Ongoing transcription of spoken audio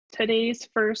Today's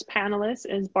first panelist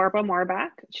is Barbara Marbach.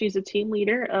 She's a team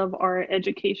leader of our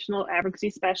educational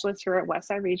advocacy specialist here at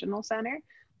Westside Regional Center.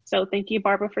 So thank you,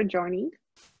 Barbara, for joining.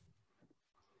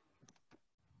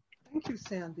 Thank you,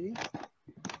 Sandy.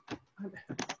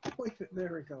 Wait,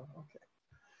 there we go. Okay.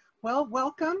 Well,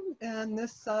 welcome. And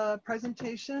this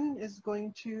presentation is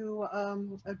going to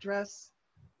address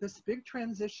this big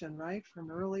transition, right, from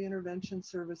early intervention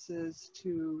services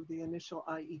to the initial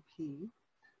IEP,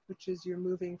 which is you're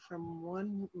moving from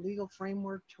one legal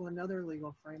framework to another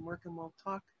legal framework, and we'll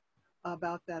talk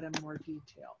about that in more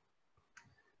detail.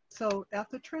 So at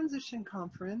the transition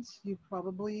conference, you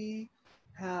probably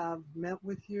have met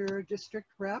with your district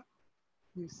rep.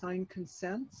 You signed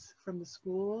consents from the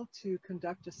school to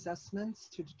conduct assessments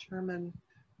to determine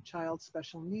child's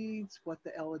special needs, what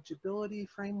the eligibility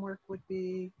framework would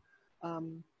be.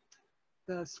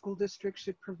 The school district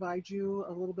should provide you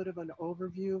a little bit of an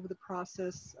overview of the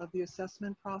process, of the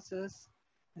assessment process,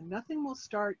 and nothing will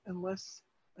start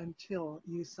until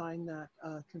you sign that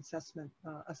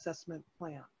assessment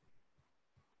plan.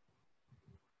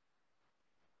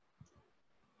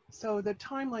 So the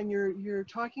timeline, you're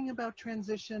talking about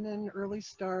transition and early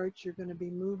start. You're going to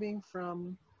be moving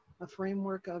from a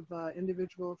framework of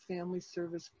individual family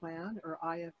service plan, or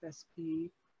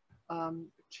IFSP,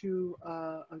 to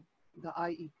the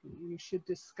IEP. You should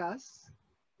discuss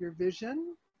your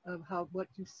vision of what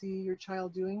you see your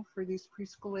child doing for these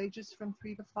preschool ages from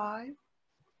 3 to 5.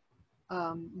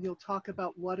 You'll talk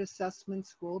about what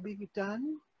assessments will be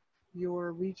done.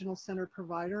 Your regional center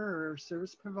provider or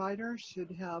service provider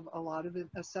should have a lot of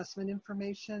assessment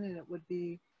information, and it would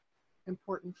be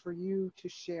important for you to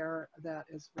share that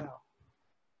as well.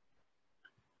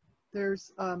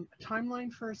 There's a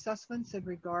timeline for assessments in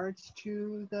regards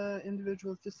to the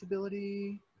Individuals with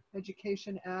Disability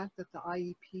Education Act that the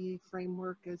IEP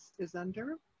framework is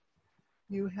under.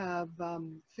 You have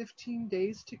 15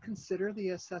 days to consider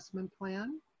the assessment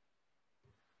plan.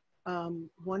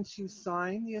 Once you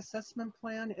sign the assessment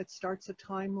plan, it starts a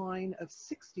timeline of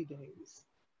 60 days.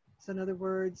 So in other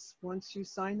words, once you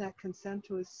sign that consent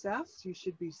to assess, you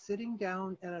should be sitting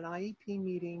down at an IEP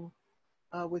meeting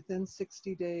within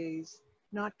 60 days,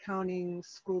 not counting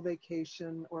school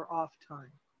vacation or off time.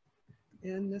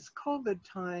 In this COVID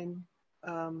time,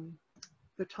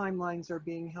 the timelines are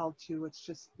being held to. It's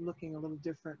just looking a little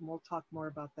different, and we'll talk more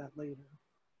about that later.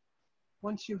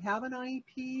 Once you have an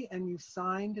IEP and you've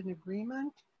signed an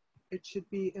agreement, it should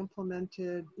be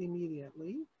implemented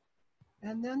immediately.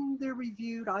 And then they're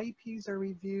reviewed, IEPs are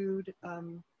reviewed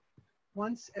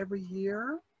once every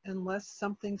year, unless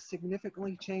something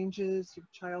significantly changes, your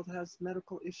child has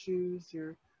medical issues,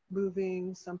 you're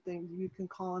moving, something, you can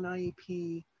call an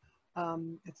IEP.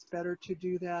 It's better to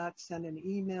do that, send an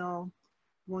email.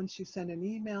 Once you send an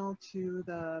email to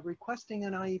the requesting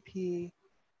an IEP,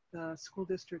 the school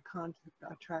district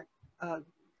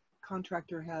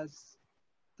contractor has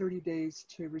 30 days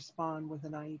to respond with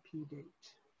an IEP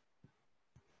date.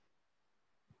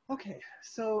 Okay,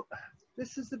 so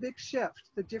this is the big shift,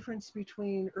 the difference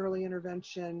between early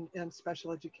intervention and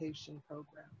special education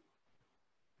program.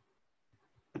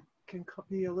 Can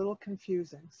be a little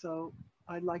confusing, so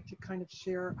I'd like to kind of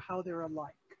share how they're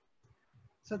alike.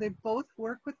 So they both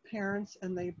work with parents,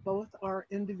 and they both are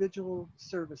individual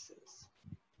services.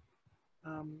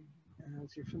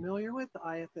 As you're familiar with, the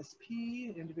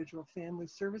IFSP, Individual Family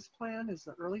Service Plan, is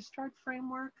the early start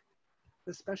framework.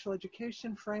 The special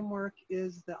education framework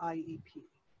is the IEP.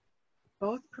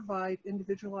 Both provide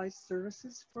individualized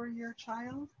services for your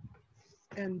child,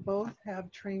 and both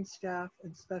have trained staff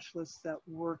and specialists that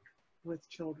work with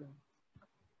children.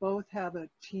 Both have a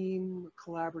team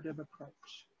collaborative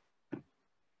approach.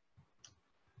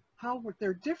 How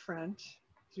they're different,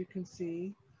 as you can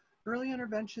see, early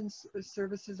intervention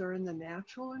services are in the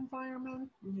natural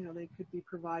environment. You know, they could be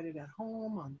provided at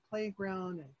home, on the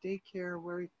playground, at daycare,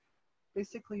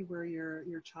 basically where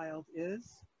your child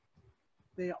is.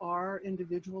 They are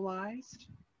individualized,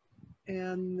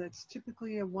 and it's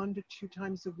typically a 1 to 2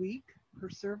 times a week per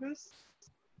service.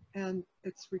 And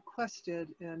it's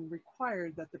requested and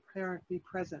required that the parent be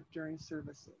present during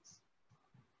services.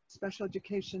 Special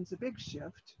education's a big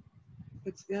shift.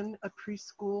 It's in a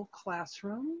preschool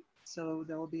classroom, so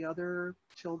there will be other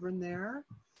children there.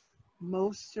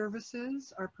 Most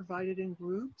services are provided in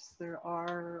groups. There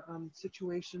are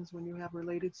situations when you have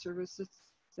related services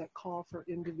that call for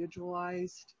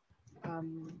individualized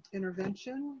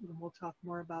intervention, and we'll talk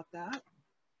more about that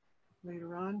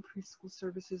later on. Preschool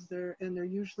services there, and they're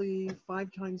usually 5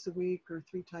 times a week or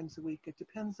 3 times a week. It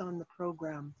depends on the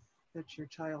program that your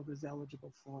child is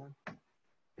eligible for.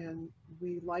 And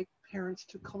we like parents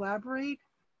to collaborate,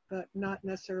 but not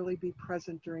necessarily be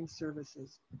present during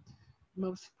services.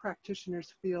 Most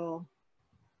practitioners feel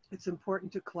it's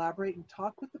important to collaborate and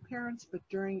talk with the parents, but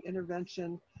during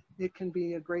intervention, it can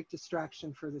be a great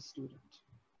distraction for the student.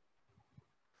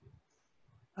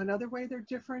 Another way they're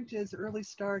different is early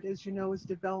start, as you know, is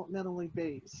developmentally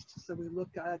based. So we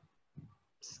look at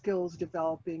skills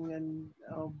developing and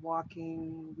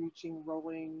walking, reaching,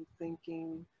 rolling,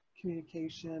 thinking,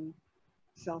 communication,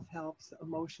 self-help,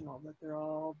 emotional, that they're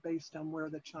all based on where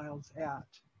the child's at.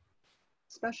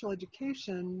 Special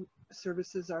education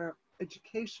services are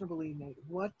educationally native.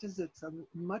 What does it's a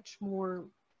much more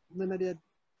limited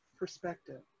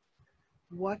perspective.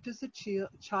 What does a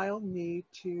child need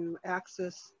to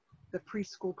access the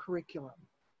preschool curriculum?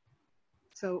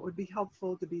 So it would be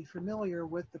helpful to be familiar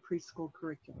with the preschool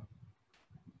curriculum.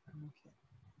 Okay.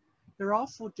 They're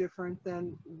also different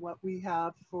than what we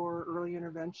have for early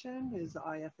intervention is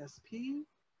IFSP.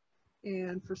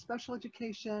 And for special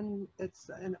education, it's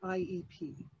an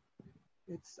IEP.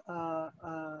 It's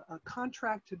a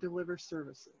contract to deliver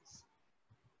services.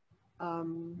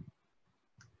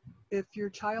 If your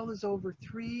child is over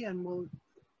 3 and will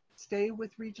stay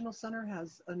with regional center,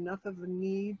 has enough of a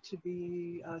need to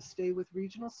be stay with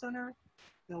regional center,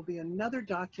 there'll be another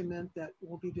document that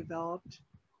will be developed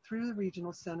through the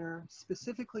regional center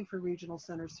specifically for regional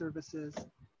center services,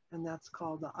 and that's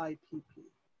called the IPP.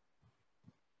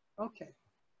 Okay,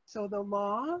 so the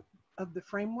law of the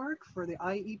framework for the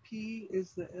IEP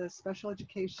is the Special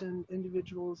Education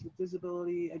Individuals with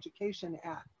Disability Education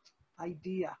Act,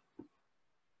 IDEA.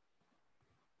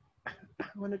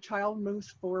 When a child moves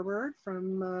forward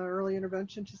from early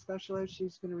intervention to special ed,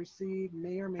 she's going to receive,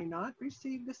 may or may not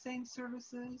receive the same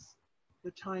services. The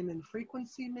time and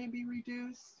frequency may be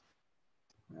reduced.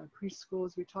 Preschool,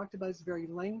 as we talked about, is very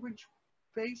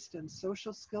language-based and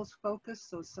social skills focused,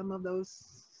 so some of those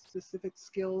specific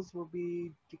skills will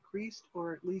be decreased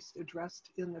or at least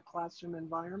addressed in the classroom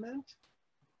environment.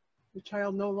 The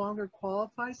child no longer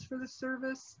qualifies for the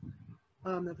service.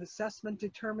 If assessment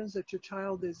determines that your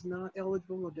child is not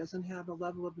eligible or doesn't have a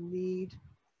level of need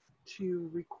to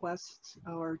request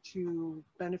or to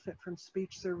benefit from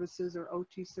speech services or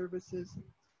OT services,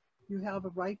 you have a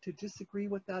right to disagree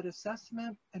with that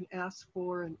assessment and ask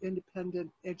for an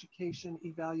independent education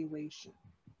evaluation.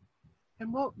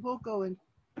 And we'll go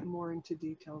more into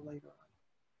detail later on.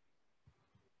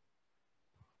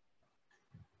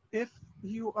 If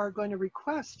you are going to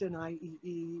request an IEE,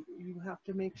 you have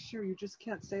to make sure, you just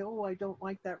can't say, oh, I don't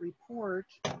like that report.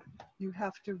 You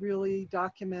have to really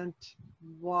document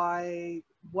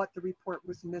what the report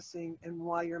was missing and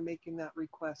why you're making that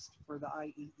request for the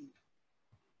IEE.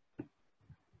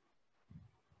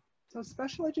 So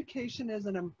special education is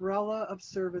an umbrella of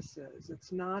services.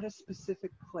 It's not a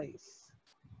specific place.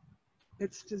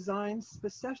 It's designed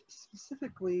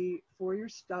specifically for your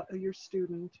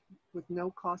student with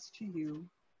no cost to you.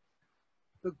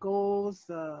 The goals,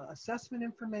 the assessment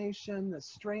information, the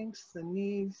strengths, the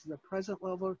needs, the present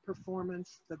level of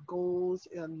performance, the goals,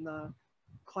 and the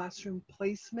classroom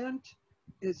placement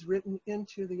is written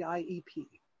into the IEP.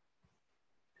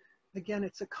 Again,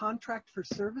 it's a contract for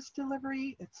service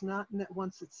delivery. It's not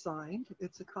once it's signed,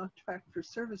 it's a contract for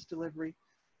service delivery,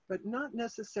 but not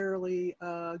necessarily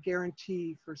a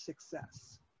guarantee for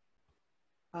success.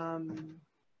 And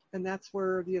that's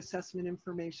where the assessment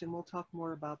information, we'll talk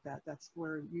more about that. That's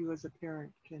where you as a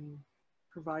parent can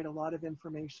provide a lot of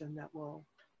information that will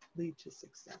lead to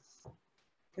success.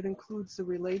 It includes the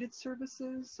related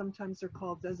services. Sometimes they're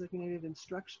called designated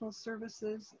instructional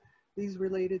services. These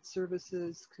related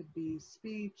services could be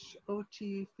speech,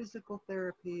 OT, physical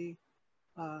therapy,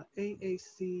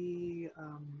 AAC,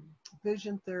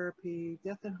 vision therapy,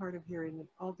 deaf and hard of hearing. It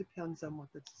all depends on what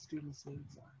the student's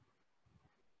needs are.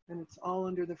 And it's all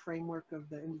under the framework of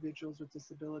the Individuals with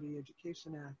Disability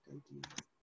Education Act, IDEA.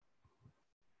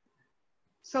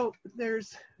 So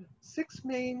there's 6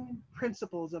 main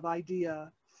principles of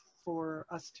IDEA for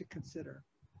us to consider.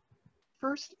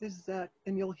 First is that,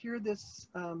 and you'll hear this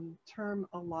term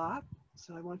a lot,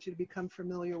 so I want you to become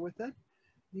familiar with it.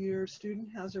 Your student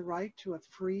has a right to a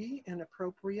free and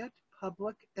appropriate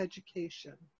public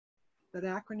education. That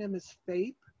acronym is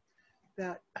FAPE.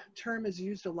 That term is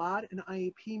used a lot in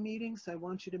IEP meetings, so I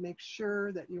want you to make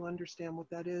sure that you understand what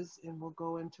that is, and we'll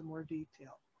go into more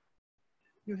detail.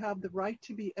 You have the right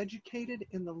to be educated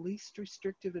in the least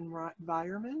restrictive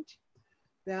environment.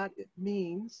 That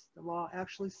means, the law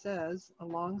actually says,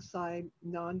 alongside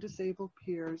non-disabled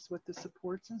peers with the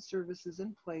supports and services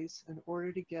in place in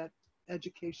order to get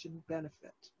education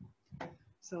benefit.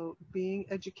 So being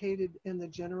educated in the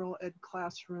general ed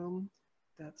classroom,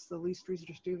 that's the least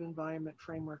restrictive environment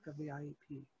framework of the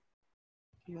IEP.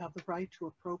 You have the right to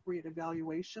appropriate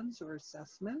evaluations or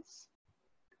assessments.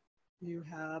 You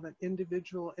have an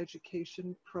individual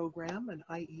education program, an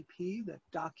IEP, that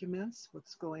documents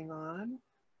what's going on.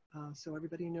 So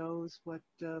everybody knows what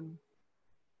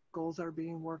goals are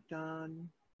being worked on,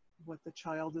 what the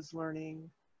child is learning,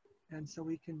 and so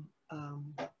we can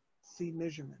see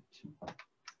measurement.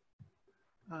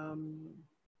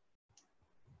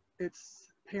 It's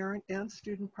parent and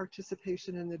student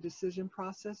participation in the decision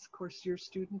process. Of course, your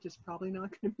student is probably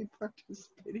not going to be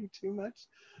participating too much,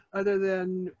 other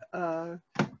than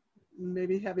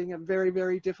maybe having a very,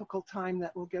 very difficult time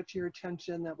that will get your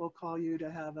attention, that will call you to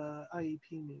have a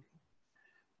IEP meeting.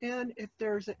 And if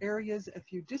there's areas,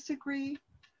 if you disagree,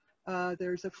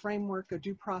 there's a framework, a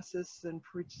due process and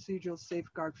procedural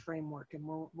safeguard framework, and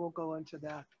we'll go into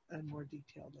that in more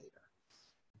detail later.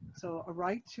 So a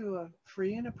right to a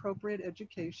free and appropriate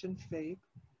education, FAPE,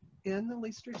 in the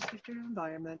least restrictive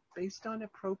environment based on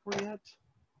appropriate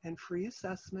and free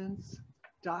assessments,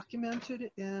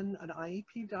 documented in an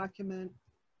IEP document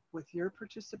with your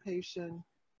participation,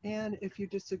 and if you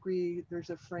disagree,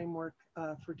 there's a framework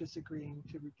for disagreeing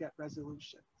to get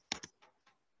resolution.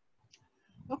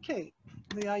 Okay,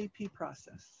 the IEP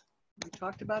process. We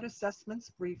talked about assessments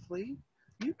briefly.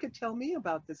 You could tell me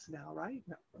about this now, right?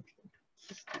 No, okay.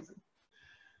 Just teasing.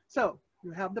 So you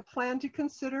have the plan to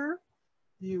consider.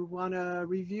 You want to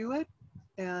review it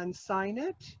and sign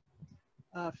it.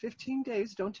 15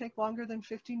 days, don't take longer than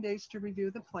 15 days to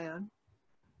review the plan.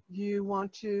 You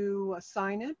want to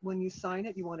sign it. When you sign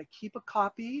it, you want to keep a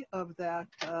copy of that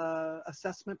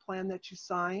assessment plan that you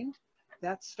signed.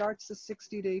 That starts the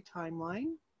 60-day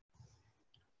timeline.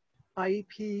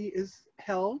 IEP is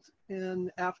held,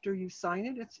 and after you sign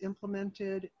it, it's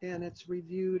implemented and it's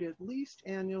reviewed at least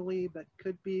annually, but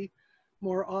could be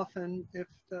more often if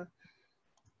the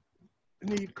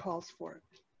need calls for it.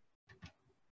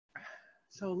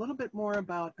 So a little bit more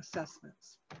about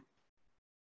assessments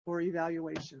or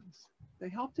evaluations. They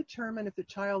help determine if the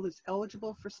child is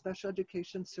eligible for special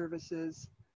education services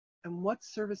and what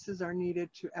services are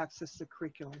needed to access the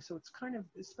curriculum. So it's kind of,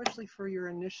 especially for your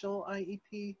initial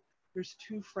IEP, there's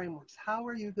two frameworks. How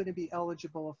are you going to be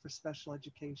eligible for special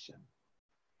education?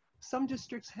 Some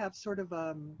districts have sort of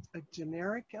a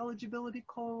generic eligibility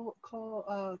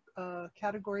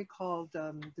category called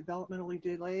developmentally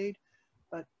delayed,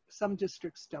 but some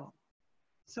districts don't.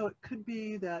 So it could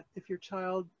be that if your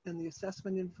child and the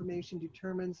assessment information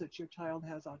determines that your child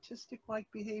has autistic-like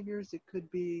behaviors, it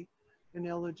could be an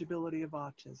eligibility of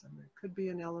autism. It could be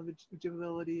an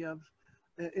eligibility of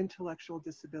intellectual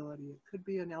disability. It could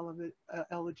be an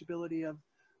eligibility of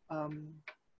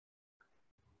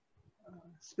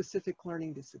specific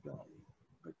learning disability.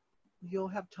 But you'll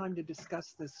have time to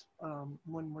discuss this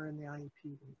when we're in the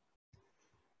IEP.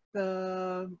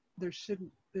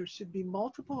 There should be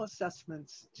multiple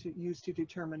assessments to use to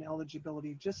determine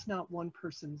eligibility, just not one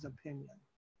person's opinion.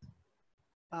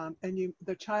 And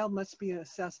the child must be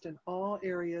assessed in all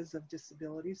areas of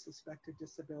disability, suspected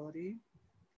disability.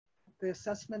 The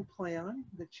assessment plan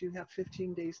that you have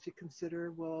 15 days to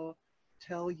consider will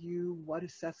tell you what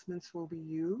assessments will be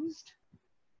used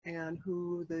and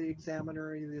who the examiner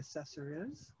or the assessor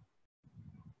is.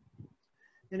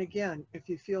 And again, if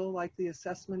you feel like the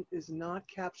assessment is not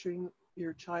capturing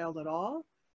your child at all,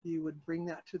 you would bring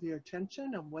that to their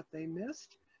attention of what they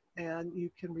missed, and you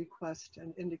can request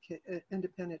an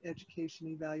independent education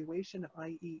evaluation,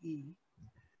 IEE.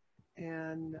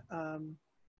 And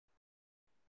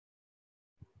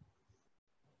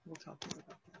we'll talk more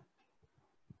about that.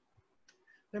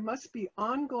 There must be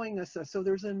ongoing assessment. So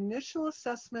there's an initial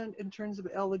assessment in terms of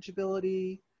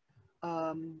eligibility.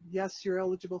 Yes, you're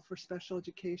eligible for special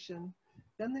education.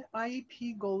 Then the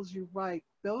IEP goals you write,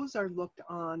 those are looked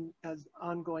on as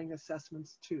ongoing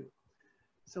assessments too.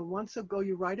 So once a goal,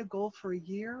 you write a goal for a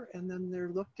year, and then they're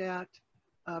looked at,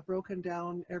 broken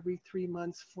down every 3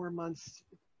 months, 4 months,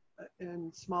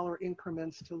 in smaller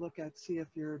increments to look at, see if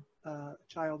your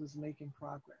child is making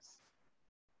progress.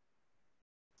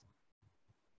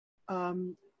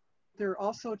 There are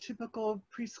also typical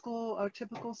preschool,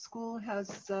 typical school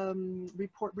has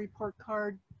report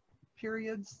card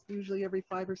periods, usually every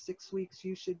 5 or 6 weeks.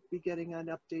 You should be getting an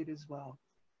update as well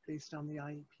based on the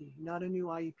IEP. Not a new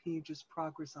IEP, just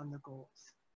progress on the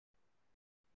goals.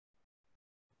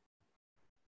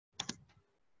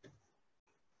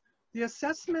 The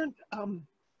assessment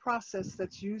process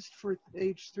that's used for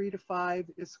age 3 to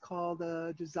 5 is called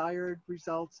a desired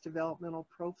results developmental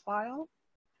profile.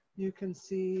 You can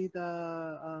see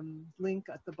the link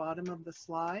at the bottom of the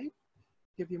slide,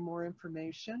 give you more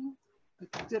information.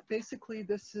 Basically,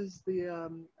 this is the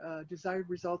desired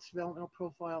results developmental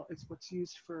profile. It's what's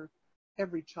used for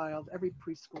every child, every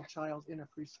preschool child in a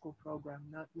preschool program,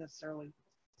 not necessarily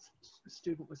a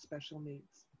student with special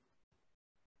needs.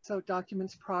 So it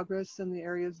documents progress in the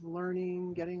areas of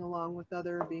learning, getting along with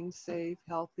others, being safe,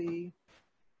 healthy.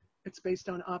 It's based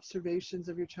on observations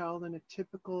of your child in a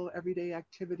typical everyday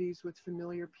activities with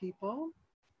familiar people.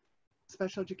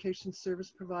 Special education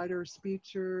service provider or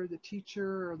speaker, the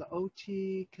teacher or the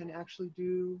OT can actually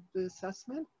do the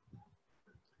assessment.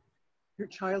 Your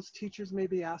child's teachers may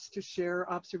be asked to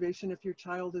share observation if your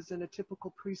child is in a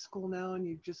typical preschool now and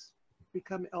you just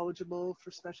become eligible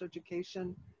for special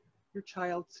education. Your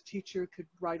child's teacher could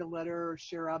write a letter or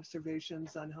share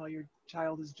observations on how your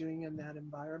child is doing in that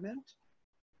environment.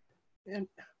 And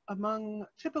among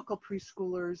typical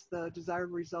preschoolers, the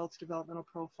desired results developmental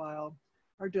profile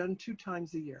are done 2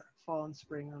 times a year, fall and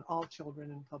spring, on all children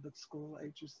in public school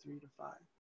ages 3 to 5.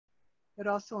 It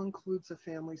also includes a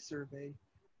family survey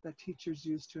that teachers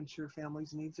use to ensure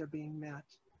families' needs are being met.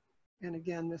 And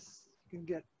again, this you can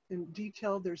get in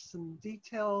detail. There's some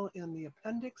detail in the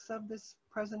appendix of this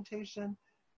presentation,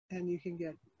 and you can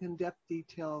get in-depth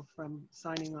detail from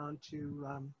signing on to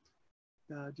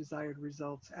the desired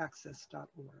results access.org.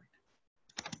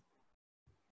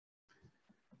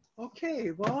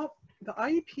 Okay, well, the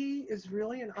IEP is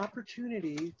really an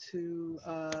opportunity to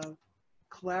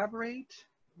collaborate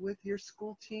with your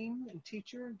school team and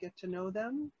teacher, get to know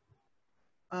them.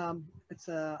 It's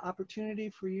an opportunity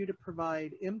for you to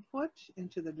provide input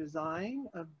into the design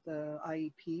of the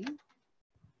IEP.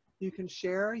 You can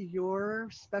share your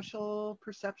special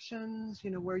perceptions,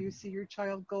 you know, where you see your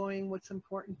child going, what's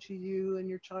important to you and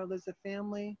your child as a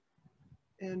family,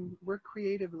 and work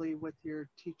creatively with your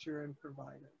teacher and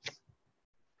providers.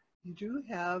 You do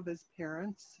have, as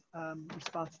parents,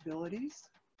 responsibilities.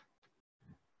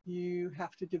 You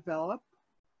have to develop,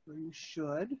 or you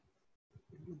should,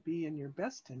 it would be in your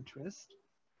best interest,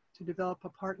 to develop a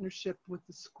partnership with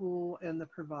the school and the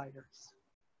providers.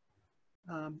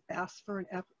 Ask for an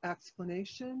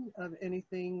explanation of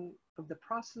anything of the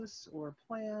process or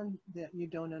plan that you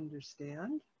don't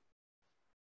understand.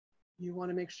 You want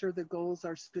to make sure the goals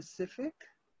are specific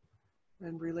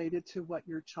and related to what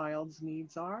your child's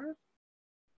needs are.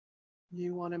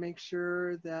 You want to make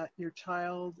sure that your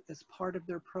child, as part of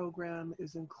their program,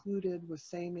 is included with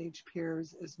same age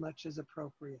peers as much as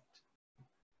appropriate.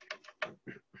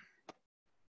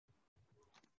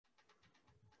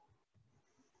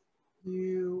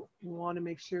 You want to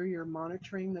make sure you're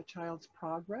monitoring the child's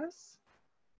progress.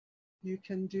 You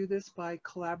can do this by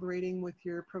collaborating with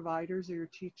your providers or your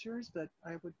teachers, but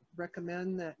I would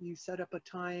recommend that you set up a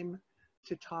time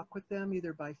to talk with them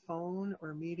either by phone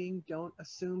or meeting. Don't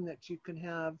assume that you can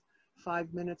have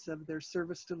 5 minutes of their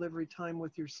service delivery time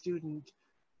with your student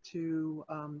to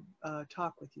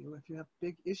talk with you. If you have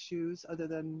big issues, other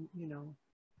than, you know,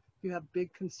 if you have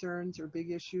big concerns or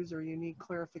big issues or you need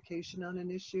clarification on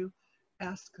an issue,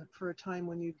 ask for a time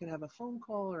when you can have a phone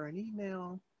call or an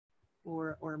email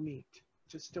or meet.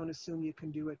 Just don't assume you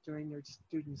can do it during your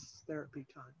students' therapy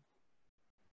time.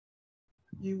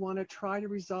 You want to try to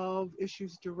resolve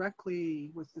issues directly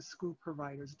with the school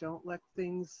providers. Don't let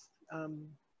things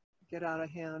get out of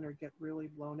hand or get really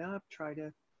blown up. Try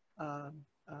to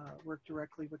work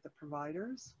directly with the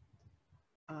providers.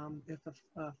 If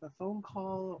a phone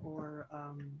call or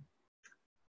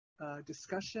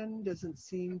discussion doesn't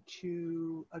seem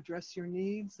to address your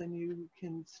needs, then you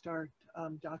can start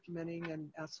documenting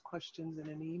and ask questions in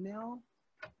an email.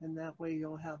 And that way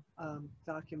you'll have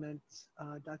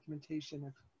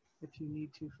documentation if you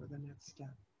need to for the next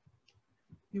step.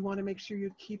 You want to make sure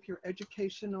you keep your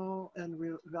educational and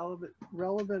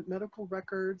relevant medical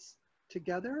records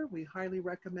together. We highly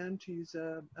recommend to use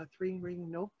a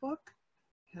 3-ring notebook,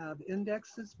 have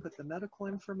indexes, put the medical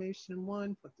information in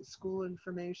one, put the school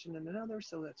information in another,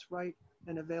 so that's right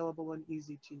and available and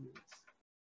easy to use.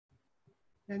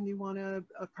 And you want to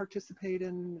participate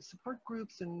in support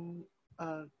groups and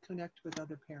connect with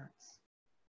other parents.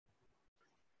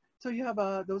 So you have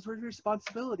those were your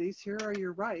responsibilities. Here are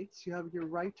your rights. You have your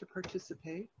right to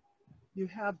participate. You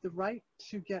have the right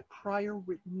to get prior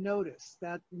written notice.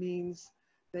 That means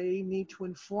they need to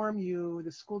inform you,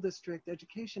 the school district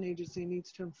education agency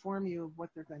needs to inform you of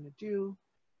what they're going to do,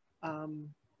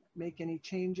 make any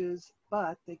changes,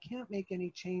 but they can't make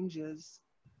any changes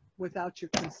without your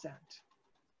consent.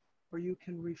 Or you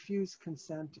can refuse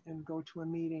consent and go to a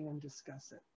meeting and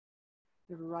discuss it.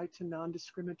 You have a right to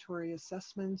non-discriminatory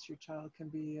assessments. Your child can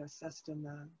be assessed in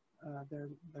their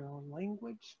own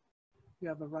language. You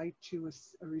have a right to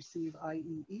receive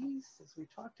IEEs, as we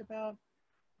talked about.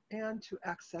 and to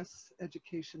access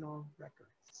educational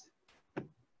records.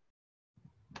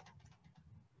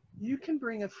 You can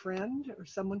bring a friend or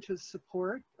someone to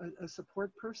support, a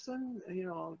support person. You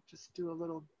know, I'll just do a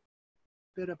little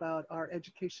bit about our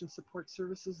education support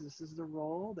services. This is the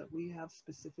role that we have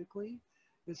specifically,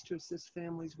 is to assist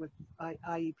families with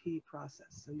IEP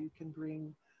process. So you can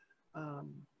bring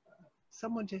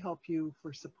someone to help you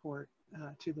for support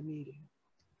to the meeting.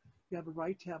 You have a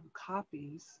right to have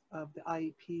copies of the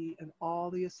IEP and all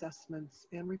the assessments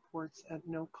and reports at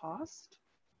no cost,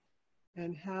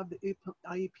 and have the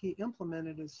IEP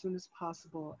implemented as soon as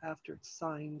possible after it's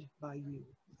signed by you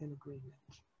in agreement.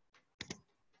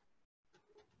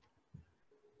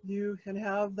 You can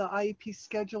have the IEP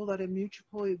scheduled at a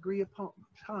mutually agreed upon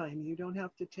time. You don't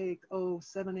have to take,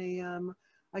 7 a.m.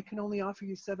 I can only offer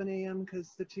you 7 a.m.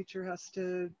 because the teacher has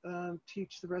to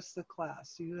teach the rest of the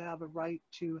class. You have a right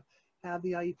to have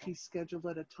the IEP scheduled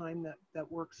at a time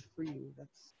that works for you.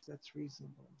 That's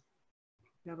reasonable.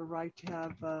 You have a right to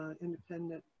have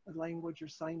independent language or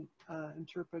sign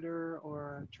interpreter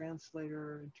or a translator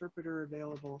or interpreter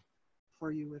available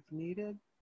for you if needed.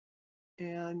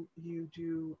 And you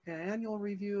do an annual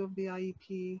review of the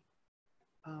IEP.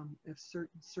 If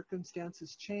certain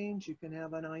circumstances change, you can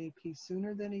have an IEP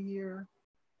sooner than a year.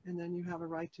 And then you have a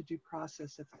right to due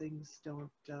process if things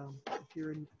don't, if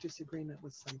you're in disagreement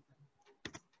with something.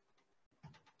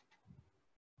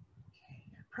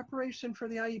 Preparation for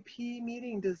the IEP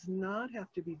meeting does not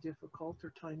have to be difficult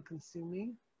or time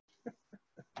consuming.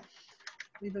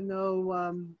 Even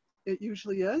though it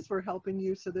usually is, we're helping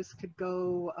you so this could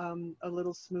go a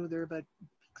little smoother, but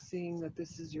seeing that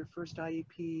this is your first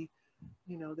IEP,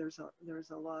 you know, there's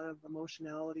a lot of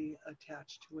emotionality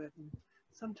attached to it. And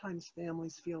sometimes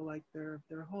families feel like their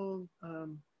whole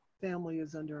family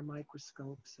is under a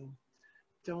microscope, so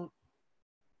don't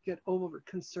get over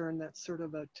concerned. That's sort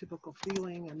of a typical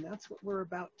feeling, and that's what we're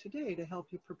about today, to help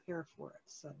you prepare for it.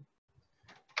 So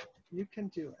you can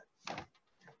do it.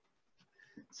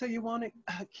 So you want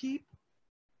to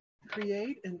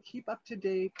create and keep up to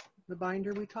date the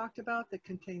binder we talked about that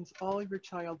contains all of your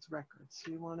child's records.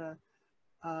 So you want to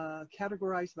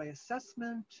categorize by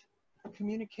assessment,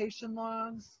 communication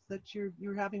logs that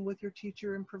you're having with your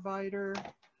teacher and provider,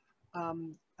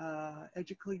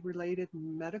 educally related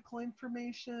medical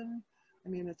information. I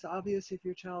mean, it's obvious if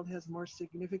your child has more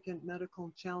significant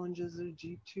medical challenges, a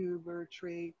G-tube or a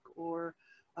trach or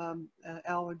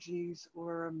allergies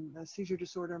or a seizure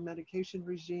disorder medication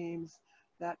regimes,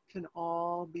 that can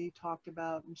all be talked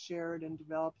about and shared and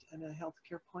developed in a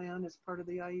healthcare plan as part of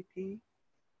the IEP.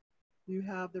 You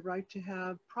have the right to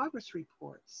have progress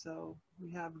reports. So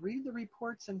we have read the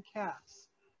reports in caps.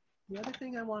 The other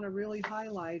thing I want to really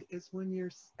highlight is when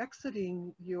you're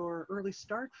exiting your early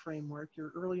start framework,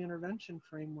 your early intervention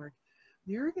framework,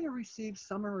 you're going to receive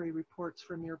summary reports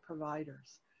from your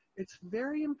providers. It's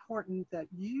very important that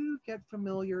you get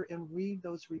familiar and read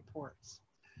those reports.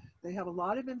 They have a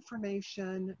lot of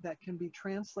information that can be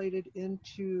translated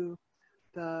into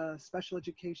the special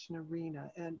education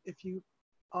arena. And if you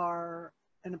are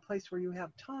in a place where you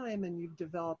have time and you've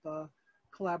developed a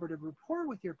collaborative rapport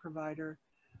with your provider,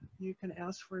 you can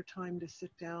ask for a time to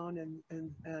sit down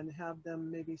and have them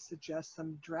maybe suggest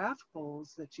some draft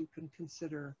goals that you can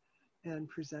consider and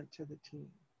present to the team.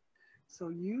 So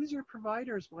use your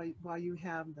providers while you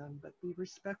have them, but be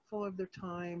respectful of their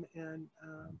time and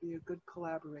be a good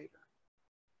collaborator.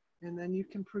 And then you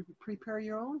can prepare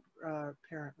your own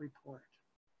parent report,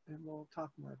 and we'll talk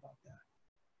more about that.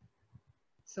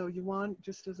 So you want,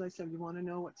 just as I said, you want to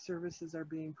know what services are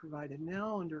being provided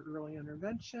now under early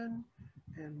intervention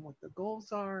and what the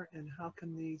goals are and how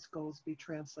can these goals be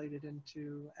translated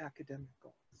into academic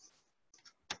goals.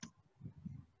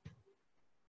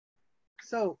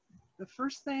 So the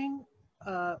first thing,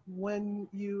 when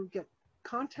you get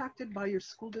contacted by your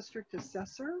school district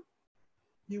assessor,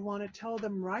 you want to tell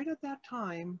them right at that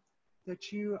time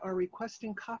that you are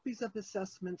requesting copies of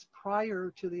assessments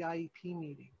prior to the IEP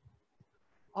meeting.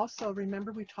 Also,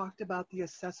 remember we talked about the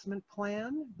assessment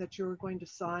plan that you're going to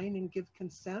sign and give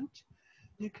consent.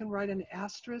 You can write an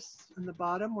asterisk in the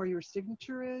bottom where your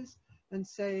signature is and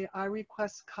say, I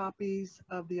request copies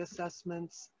of the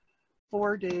assessments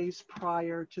 4 days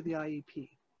prior to the IEP.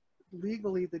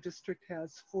 Legally, the district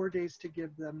has 4 days to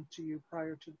give them to you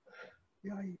prior to the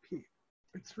IEP.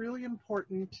 It's really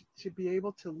important to be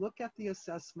able to look at the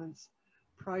assessments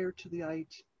prior to the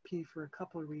IEP for a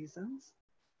couple of reasons.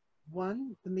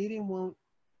 One, the meeting won't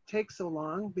take so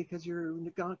long because you're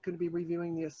not going to be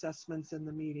reviewing the assessments in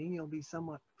the meeting. You'll be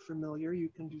somewhat familiar. You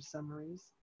can do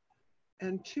summaries.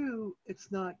 And two,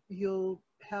 you'll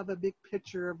have a big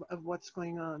picture of what's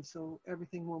going on, so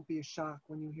everything won't be a shock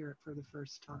when you hear it for the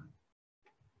first time.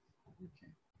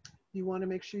 Okay. You want to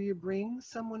make sure you bring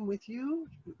someone with you,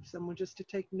 someone just to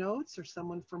take notes, or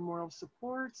someone for moral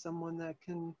support, someone that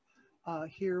can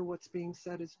hear what's being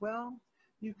said as well.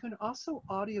 You can also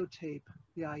audio tape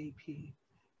the IEP,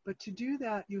 but to do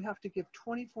that, you have to give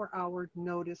 24-hour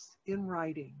notice in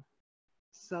writing.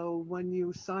 So when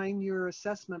you sign your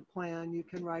assessment plan, you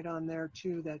can write on there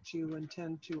too that you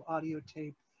intend to audio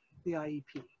tape the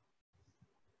IEP.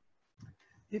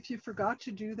 If you forgot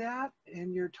to do that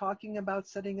and you're talking about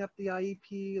setting up the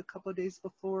IEP a couple of days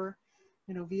before,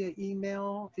 via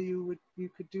email, you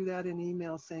could do that in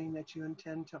email saying that you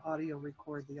intend to audio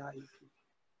record the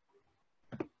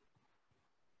IEP.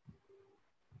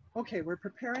 Okay, we're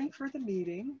preparing for the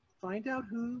meeting. Find out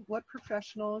what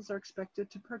professionals are expected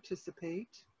to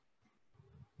participate.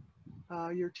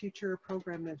 Your teacher or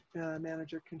program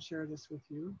manager can share this with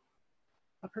you.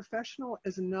 A professional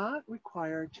is not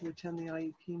required to attend the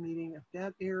IEP meeting if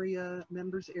that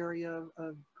member's area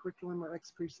of curriculum or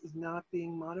expertise is not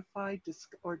being modified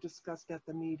or discussed at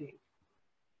the meeting.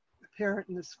 The parent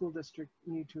and the school district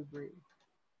need to agree.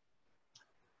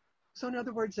 So in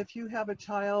other words, if you have a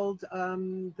child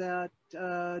that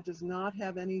does not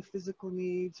have any physical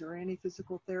needs or any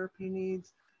physical therapy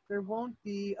needs, there won't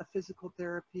be a physical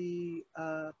therapy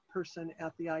person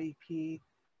at the IEP.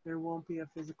 There won't be a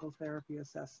physical therapy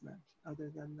assessment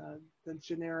other than the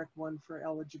generic one for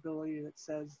eligibility that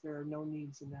says there are no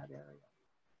needs in that area.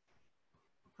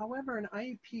 However, an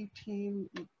IEP team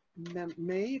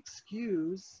may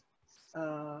excuse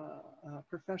a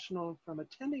professional from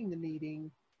attending the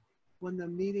meeting when the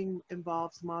meeting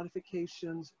involves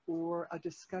modifications or a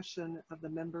discussion of the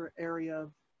member area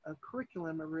of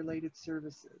curriculum or related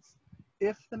services.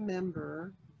 If the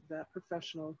member, that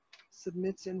professional,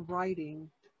 submits in writing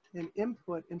an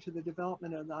input into the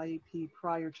development of the IEP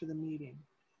prior to the meeting.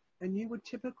 And you would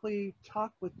typically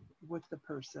talk with the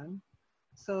person.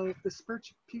 So if the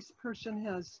speech person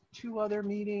has 2 other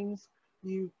meetings,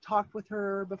 you talked with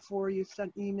her before you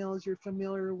sent emails, you're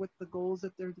familiar with the goals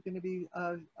that they're going to be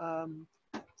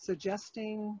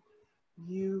suggesting,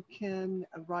 you can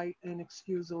write an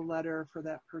excusal letter for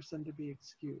that person to be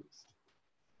excused.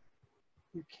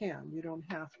 You can, you don't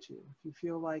have to. If you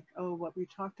feel like, oh, what we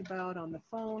talked about on the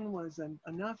phone wasn't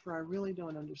enough, or I really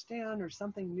don't understand, or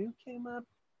something new came up,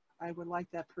 I would like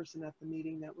that person at the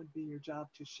meeting. That would be your job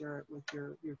to share it with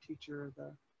your teacher or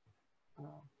the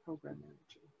program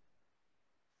manager.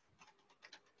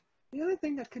 The other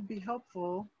thing that could be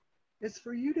helpful is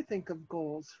for you to think of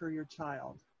goals for your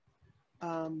child.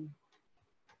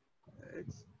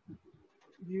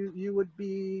 You would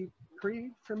be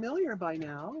pretty familiar by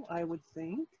now, I would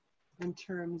think, in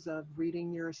terms of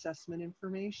reading your assessment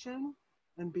information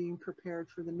and being prepared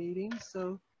for the meeting.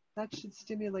 So that should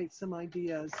stimulate some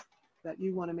ideas that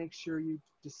you want to make sure you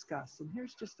discuss. And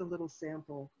here's just a little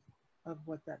sample of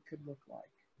what that could look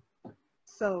like.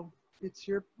 So it's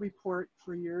your report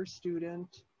for your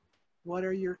student. What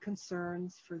are your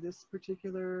concerns for this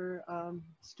particular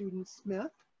student,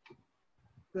 Smith?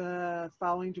 The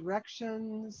following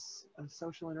directions: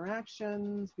 social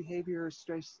interactions, behavior or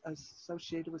stress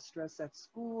associated with stress at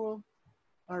school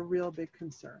are real big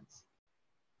concerns.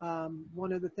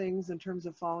 One of the things in terms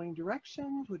of following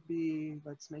directions would be,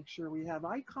 let's make sure we have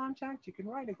eye contact. You can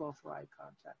write a goal for eye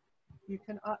contact. You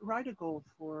can write a goal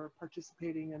for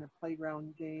participating in a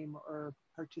playground game or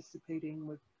participating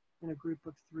in a group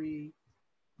of 3.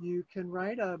 You can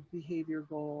write a behavior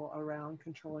goal around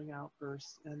controlling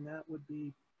outbursts, and that would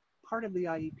be part of the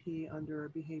IEP under a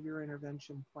behavior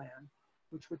intervention plan,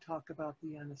 which would talk about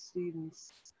the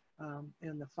antecedents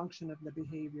and the function of the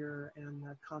behavior and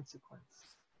the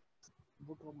consequence.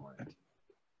 We'll go more into that.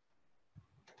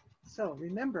 So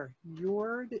remember,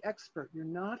 you're the expert. You're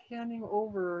not handing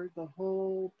over the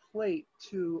whole plate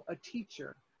to a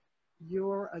teacher.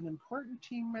 You're an important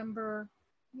team member.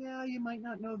 Yeah, you might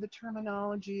not know the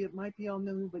terminology. It might be all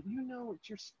new, but you know what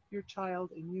your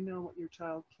child, and you know what your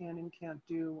child can and can't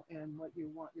do, and what you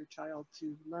want your child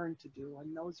to learn to do.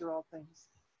 And those are all things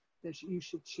that you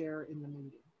should share in the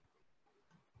meeting.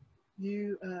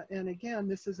 And again,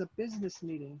 this is a business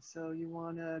meeting, so you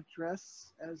want to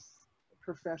dress as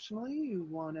professionally. You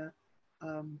want to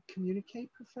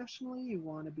communicate professionally. You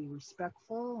want to be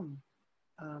respectful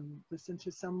and listen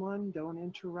to someone. Don't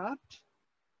interrupt.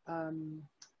 I'll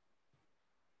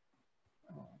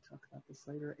talk about this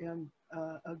later. And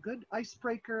a good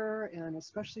icebreaker, and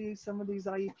especially some of these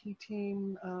IEP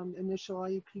team, initial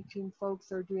IEP team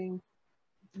folks are doing,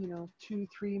 2,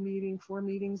 3 4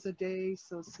 meetings a day.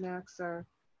 So snacks are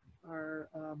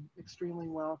extremely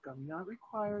welcome. Not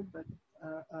required, but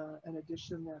an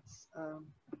addition that's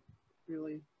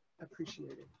really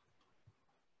appreciated.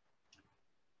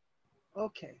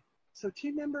 Okay, so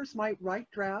team members might write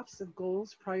drafts of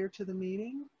goals prior to the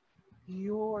meeting.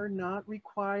 You're not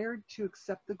required to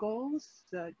accept the goals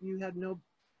that you had no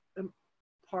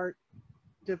part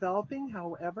developing.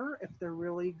 However, if they're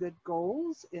really good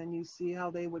goals and you see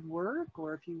how they would work,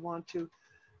 or if you want to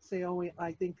say, oh,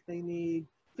 I think they need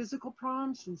physical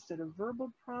prompts instead of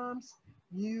verbal prompts,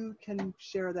 you can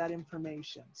share that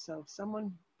information. So if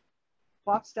someone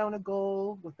plops down a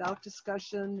goal without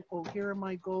discussion, oh, here are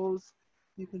my goals,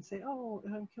 you can say, oh,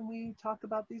 can we talk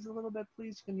about these a little bit,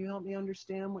 please? Can you help me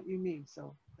understand what you mean?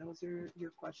 So those are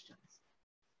your questions.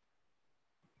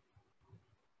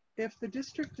 If the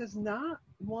district does not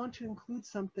want to include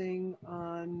something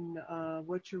on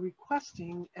what you're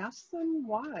requesting, ask them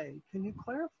why. Can you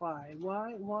clarify?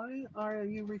 Why are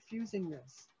you refusing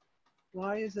this?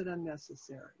 Why is it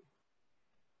unnecessary?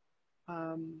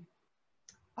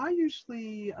 I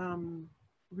usually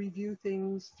review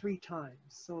things 3 times.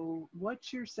 So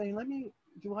what you're saying,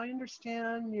 do I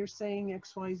understand you're saying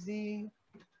X, Y, Z?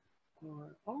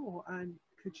 Or, oh,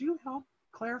 could you help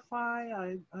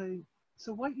clarify?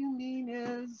 So what you mean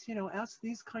is, ask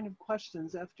these kind of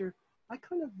questions. After I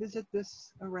kind of visit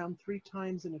this around 3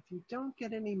 times, and if you don't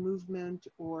get any movement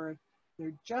or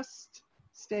they're just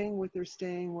staying what they're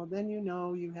staying, well, then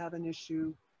you have an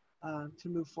issue to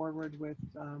move forward with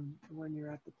when you're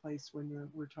at the place when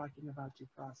we're talking about due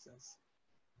process.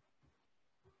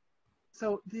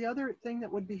 So the other thing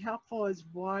that would be helpful is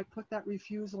why put that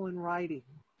refusal in writing.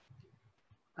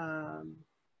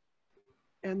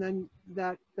 And then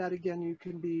that again, you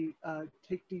can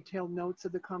take detailed notes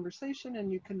of the conversation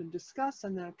and you can discuss,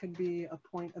 and that can be a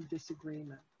point of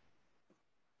disagreement.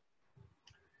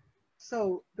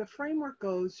 So the framework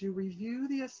goes, you review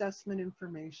the assessment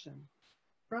information.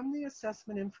 From the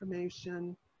assessment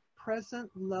information,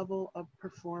 present level of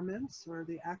performance, or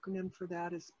the acronym for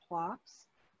that is PLOPs,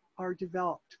 are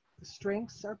developed. The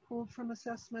strengths are pulled from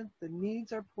assessment, the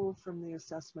needs are pulled from the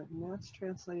assessment, and that's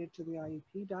translated to the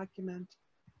IEP document.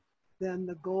 Then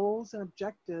the goals and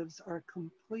objectives are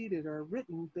completed or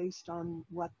written based on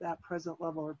what that present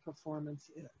level of performance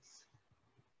is.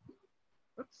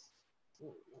 Oops.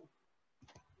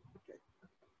 Okay.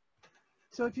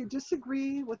 So if you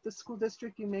disagree with the school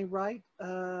district, you may write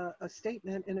a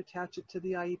statement and attach it to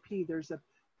the IEP. There's a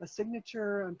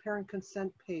signature and parent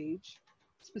consent page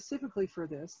specifically for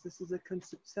this. This is a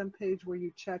consent page where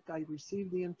you check, I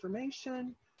received the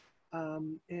information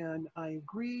and I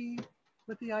agree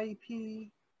with the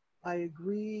IEP, I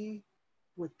agree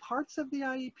with parts of the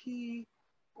IEP,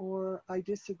 or I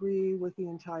disagree with the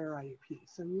entire IEP.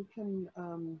 So you can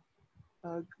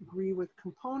agree with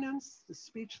components. The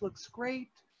speech looks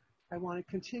great. I want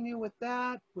to continue with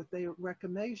that, with the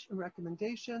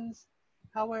recommendations.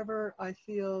 However, I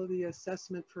feel the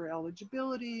assessment for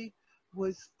eligibility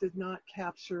did not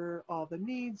capture all the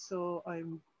needs, so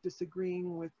I'm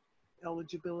disagreeing with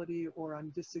eligibility, or I'm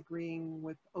disagreeing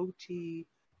with OT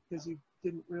because you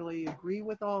didn't really agree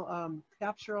with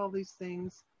capture all these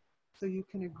things. So you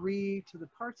can agree to the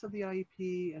parts of the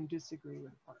IEP and disagree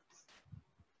with parts.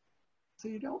 So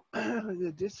you don't,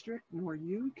 the district nor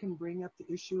you can bring up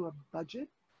the issue of budget.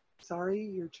 Sorry,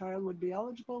 your child would be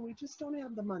eligible. We just don't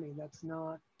have the money. That's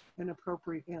not an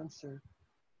appropriate answer.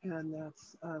 And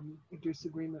that's a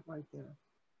disagreement right there.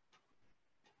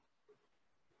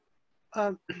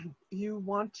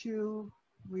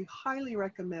 We highly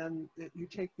recommend that you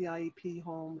take the IEP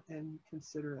home and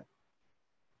consider it.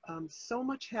 So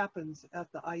much happens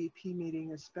at the IEP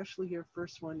meeting, especially your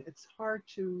first one. It's hard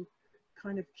to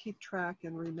kind of keep track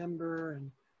and remember,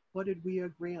 and what did we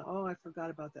agree on? Oh, I forgot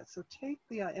about that. So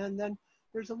and then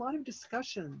there's a lot of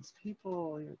discussions,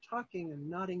 people talking and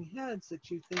nodding heads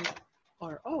that you think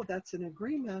are, oh, that's an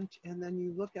agreement. And then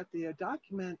you look at the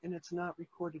document and it's not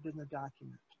recorded in the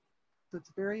document. So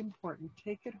it's very important.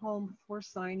 Take it home before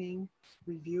signing,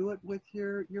 review it with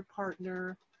your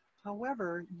partner.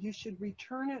 However, you should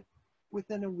return it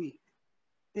within a week.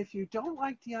 If you don't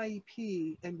like the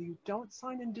IEP and you don't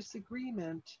sign in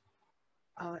disagreement,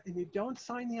 and you don't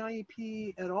sign the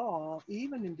IEP at all,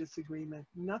 even in disagreement,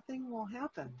 nothing will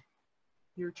happen.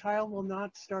 Your child will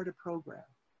not start a program,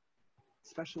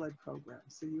 special ed program.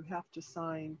 So you have to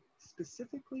sign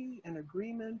specifically an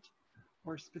agreement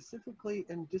or specifically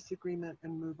in disagreement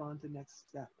and move on to the next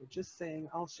step. But just saying,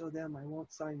 I'll show them, I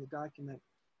won't sign the document,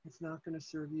 it's not going to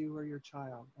serve you or your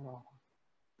child at all.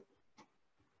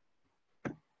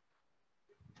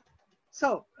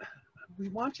 So we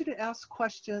want you to ask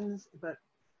questions, but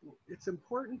it's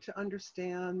important to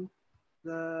understand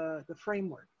the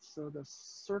framework, so the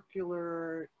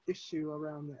circular issue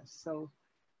around this. So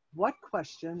what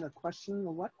question, the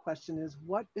what question is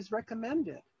what is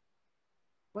recommended?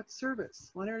 What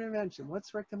service, what intervention,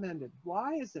 what's recommended?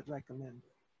 Why is it recommended?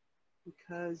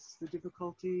 Because the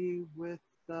difficulty with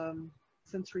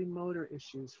sensory motor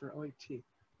issues for OT.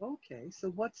 Okay, so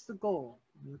what's the goal?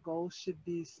 The goal should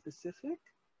be specific,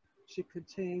 should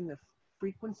contain the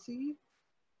frequency,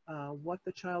 what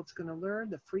the child's going to learn,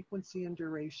 the frequency and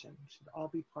duration should all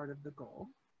be part of the goal.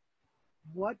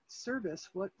 What service,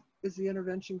 what is the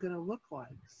intervention going to look like?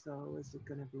 So is it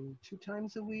going to be 2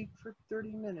 times a week for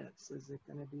 30 minutes? Is it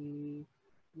going to be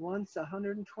once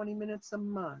 120 minutes a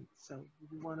month? So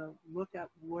we want to look at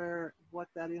what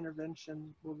that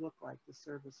intervention will look like, the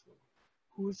service will.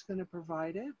 Who's going to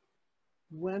provide it?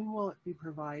 When will it be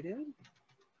provided?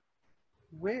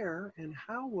 Where and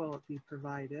how will it be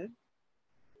provided?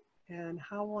 And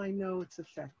how will I know it's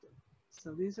effective?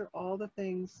 So these are all the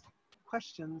things,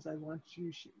 questions I want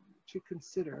you to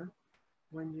consider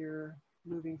when you're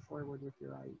moving forward with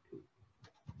your IEP.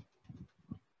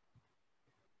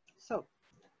 So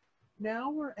now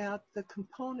we're at the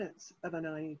components of an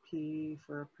IEP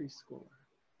for a preschooler.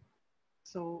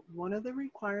 So one of the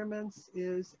requirements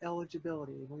is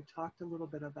eligibility. We talked a little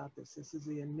bit about this. This is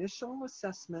the initial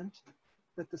assessment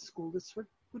that the school district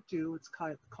would do. It's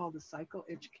called the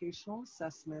psychoeducational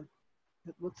assessment.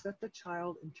 It looks at the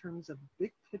child in terms of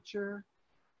big picture.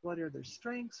 What are their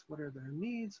strengths? What are their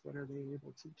needs? What are they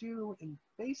able to do? And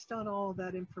based on all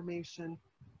that information,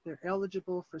 they're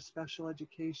eligible for special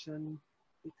education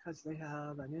because they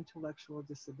have an intellectual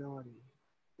disability.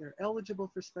 They're eligible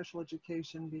for special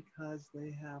education because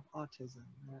they have autism.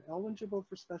 They're eligible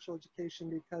for special education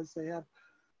because they have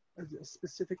a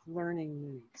specific learning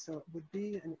need. So it would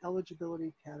be an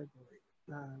eligibility category.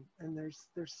 And there's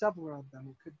several of them.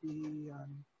 It could be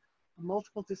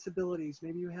multiple disabilities.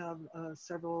 Maybe you have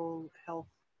several health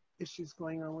issues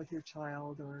going on with your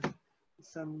child, or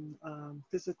some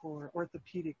physical or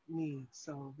orthopedic needs.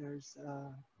 So there's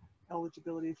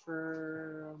eligibility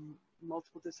for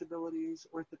multiple disabilities,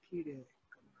 orthopedic.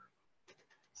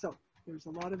 So there's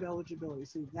a lot of eligibility.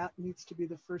 So that needs to be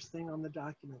the first thing on the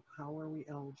document. How are we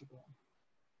eligible?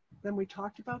 Then we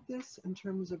talked about this in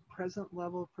terms of present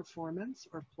level performance,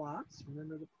 or PLOPs.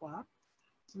 Remember the PLOP?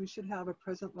 So we should have a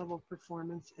present level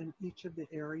performance in each of the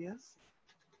areas: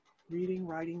 reading,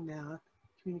 writing, math,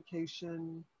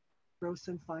 communication, gross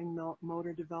and fine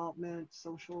motor development,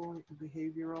 social and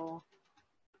behavioral,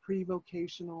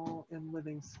 pre-vocational, and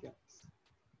living skills.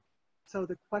 So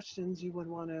the questions you would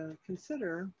want to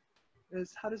consider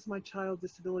is, how does my child's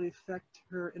disability affect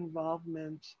her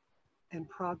involvement and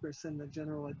progress in the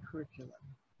general ed curriculum?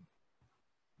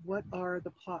 What are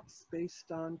the plots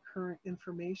based on current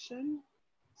information?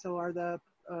 So are the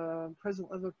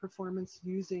present level of performance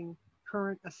using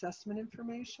current assessment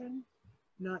information,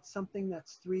 not something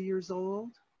that's 3 years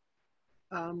old?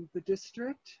 The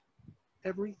district,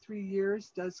 every 3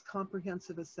 years, does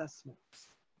comprehensive assessments.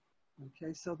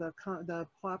 Okay, so the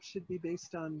plot should be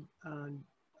based on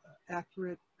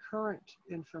accurate current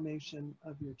information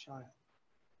of your child.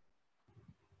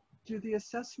 Do the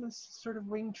assessments sort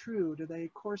of ring true? Do they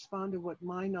correspond to what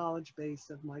my knowledge base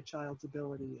of my child's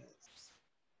ability is?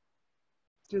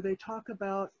 Do they talk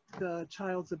about the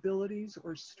child's abilities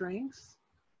or strengths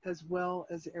as well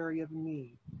as area of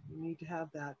need? You need to have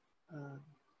that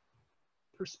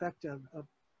perspective of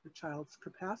the child's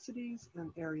capacities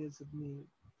and areas of need.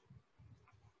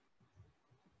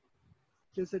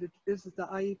 Is the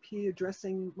IEP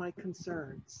addressing my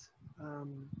concerns?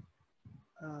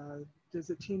 Does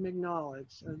the team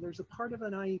acknowledge? There's a part of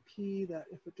an IEP that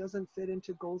if it doesn't fit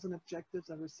into goals and objectives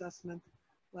of assessment,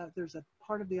 there's a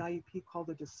part of the IEP called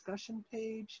a discussion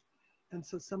page. And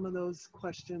so some of those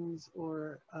questions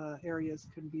or areas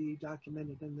can be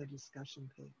documented in the discussion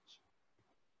page,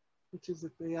 which is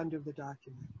at the end of the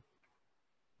document.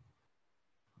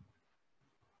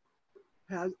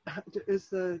 Is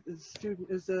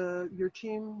your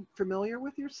team familiar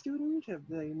with your student? Have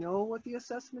they know what the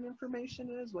assessment information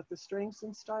is, what the strengths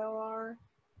and style are?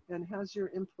 And has your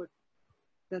input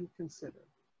been considered?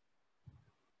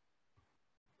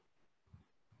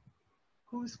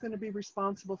 Who's going to be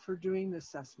responsible for doing the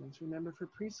assessments? Remember, for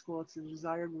preschool, it's the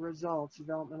desired results,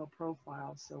 developmental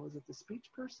profile. So is it the speech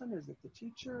person? Is it the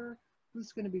teacher?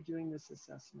 Who's going to be doing this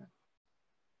assessment?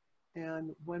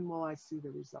 And when will I see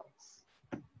the results?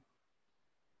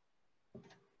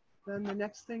 Then the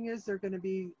next thing is there are going to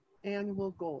be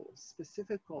annual goals,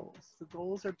 specific goals. The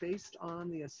goals are based on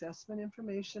the assessment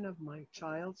information of my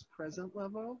child's present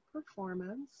level of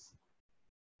performance,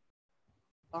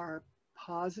 are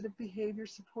positive behavior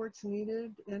supports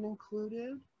needed and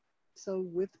included. So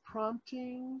with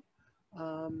prompting,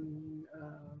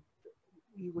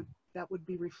 that would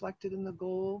be reflected in the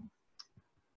goal.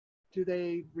 Do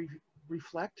they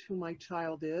reflect who my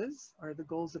child is? Are the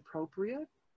goals appropriate?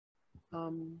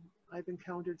 I've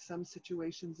encountered some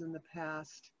situations in the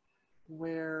past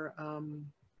where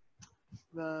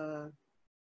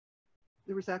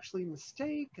there was actually a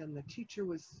mistake and the teacher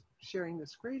was sharing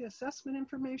this great assessment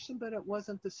information, but it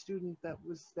wasn't the student that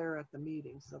was there at the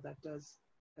meeting. So that does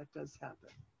happen.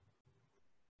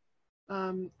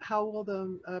 How will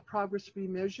the progress be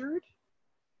measured?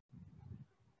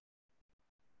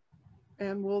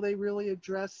 And will they really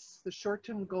address the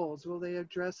short-term goals? Will they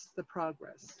address the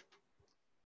progress?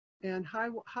 And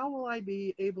how will I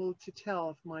be able to tell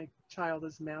if my child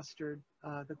has mastered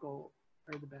the goal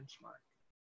or the benchmark?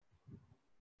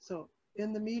 So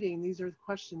in the meeting, these are the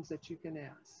questions that you can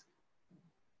ask.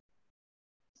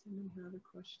 Someone have a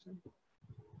question?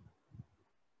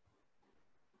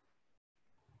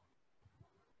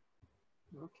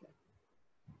 Okay.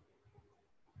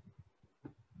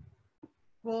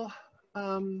 Well,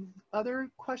 other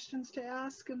questions to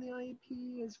ask in the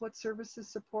IEP is what services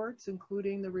supports,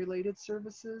 including the related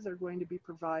services, are going to be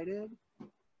provided.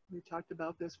 We talked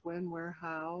about this: when, where,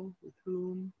 how, with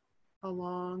whom, how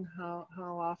long,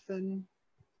 how often.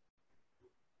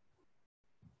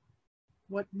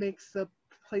 What makes the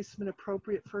placement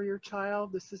appropriate for your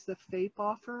child? This is the FAPE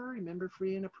offer. Remember,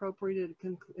 free and appropriate,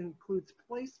 it includes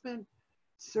placement,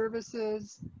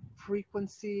 services,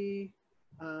 frequency,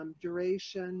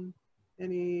 duration,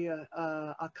 any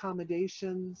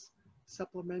accommodations,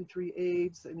 supplementary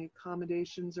aids, any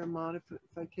accommodations or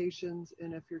modifications,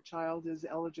 and if your child is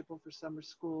eligible for summer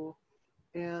school,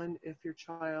 and if your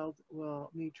child will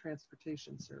need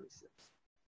transportation services.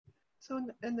 So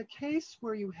in the case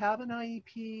where you have an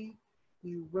IEP,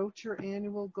 you wrote your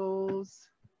annual goals.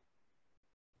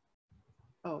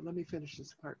 Oh, let me finish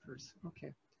this part first.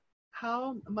 Okay.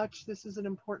 How much this is an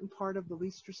important part of the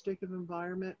least restrictive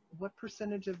environment? What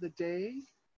percentage of the day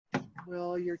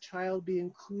will your child be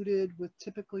included with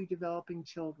typically developing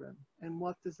children? And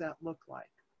what does that look like?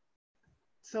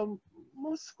 So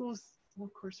most schools, well,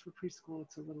 of course for preschool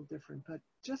it's a little different, but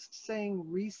just saying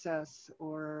recess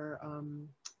or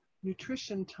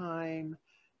nutrition time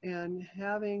and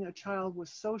having a child with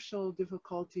social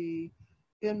difficulty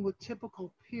in with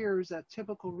typical peers at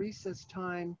typical recess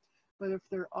time, but if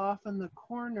they're off in the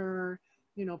corner,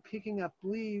 you know, picking up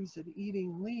leaves and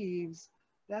eating leaves,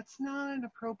 that's not an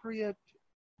appropriate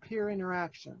peer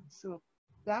interaction. So if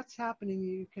that's happening,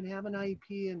 you can have an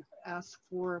IEP and ask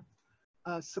for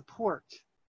support,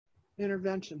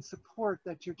 intervention, support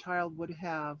that your child would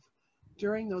have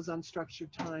during those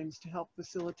unstructured times to help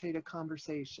facilitate a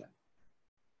conversation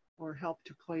or help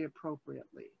to play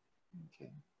appropriately.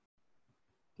 Okay.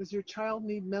 Does your child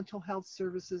need mental health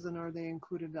services, and are they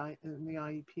included in the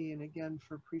IEP? And again,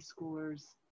 for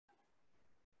preschoolers,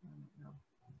 I don't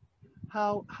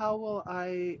know. How will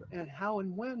I, and how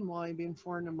and when will I be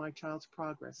informed of my child's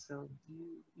progress? So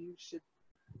you should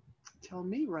tell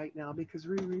me right now, because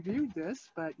we reviewed this,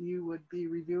 but you would be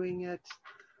reviewing it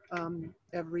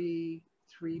every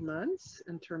 3 months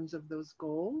in terms of those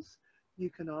goals. You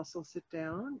can also sit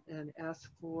down and ask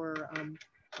for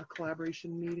a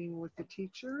collaboration meeting with the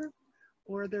teacher,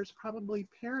 or there's probably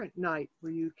parent night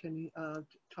where you can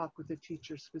talk with the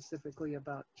teacher specifically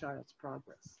about child's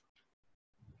progress.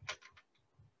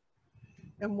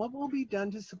 And what will be done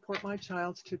to support my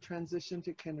child to transition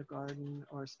to kindergarten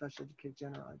or special education,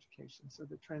 general education? So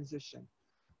the transition.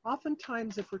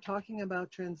 Oftentimes, if we're talking about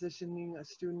transitioning a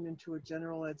student into a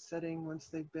general ed setting once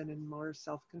they've been in more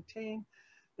self-contained,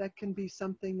 that can be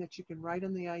something that you can write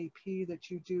on the IEP that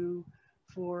you do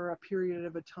for a period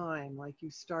of a time. Like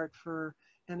you start for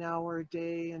an hour a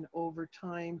day, and over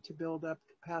time to build up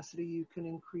capacity, you can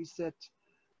increase it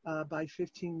by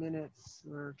 15 minutes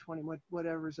or 20,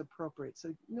 whatever is appropriate.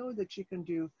 So know that you can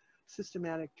do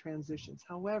systematic transitions.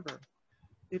 However,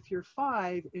 if you're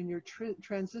 5 and you're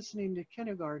transitioning to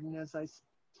kindergarten, as I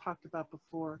talked about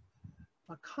before,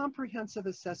 comprehensive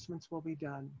assessments will be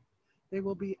done. They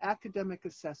will be academic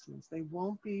assessments. They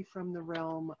won't be from the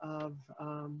realm of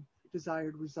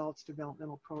desired results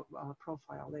developmental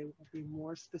profile. They will be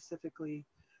more specifically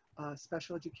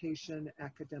special education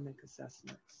academic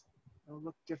assessments. They'll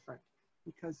look different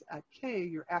because at K,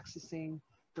 you're accessing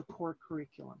the core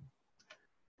curriculum.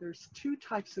 There's 2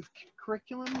 types of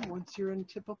curriculum once you're in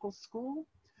typical school.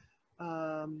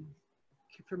 From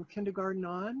kindergarten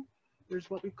on, there's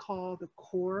what we call the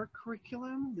core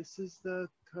curriculum. This is the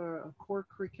core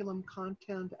curriculum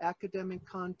content, academic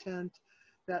content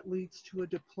that leads to a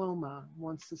diploma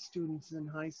once the student's in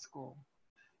high school.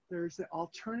 There's the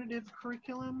alternative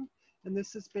curriculum, and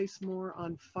this is based more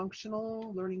on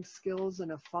functional learning skills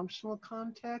in a functional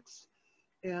context.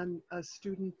 And a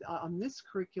student on this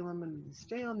curriculum and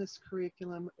stay on this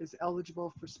curriculum is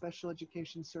eligible for special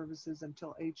education services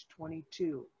until age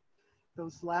 22.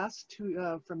 Those last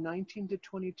two, from 19 to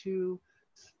 22,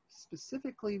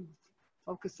 specifically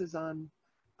focuses on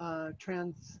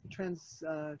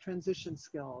transition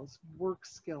skills, work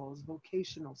skills,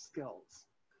 vocational skills,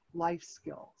 life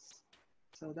skills.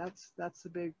 So that's a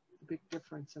big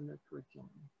difference in the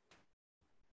curriculum.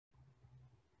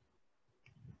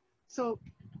 So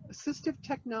assistive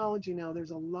technology, now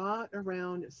there's a lot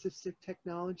around assistive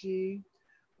technology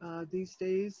these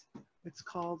days. It's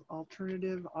called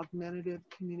alternative augmentative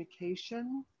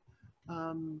communication.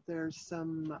 There's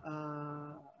some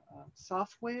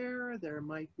software, there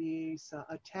might be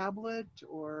a tablet,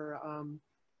 or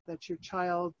that your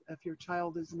child, if your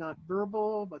child is not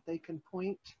verbal, but they can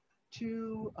point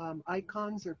to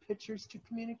icons or pictures to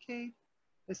communicate.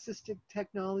 Assistive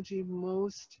technology,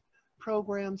 most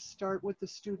programs start with the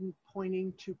student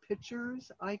pointing to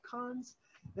pictures, icons.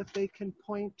 If they can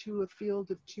point to a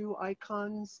field of 2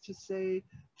 icons to say,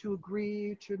 to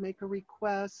agree, to make a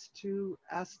request, to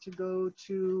ask to go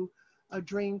to a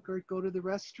drink or go to the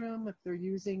restroom, if they're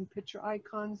using picture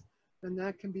icons, then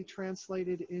that can be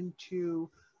translated into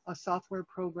a software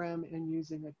program and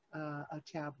using a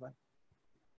tablet.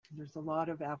 There's a lot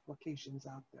of applications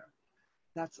out there.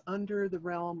 That's under the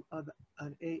realm of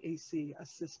an AAC,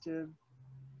 assistive,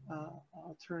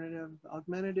 alternative,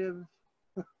 augmentative.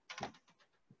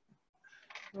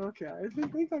 Okay, I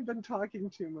think I've been talking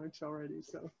too much already.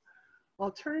 So,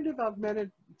 alternative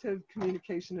augmentative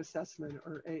communication assessment,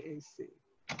 or AAC.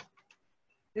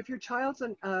 If your child's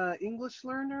an English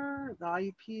learner, the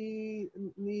IEP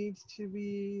needs to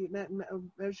be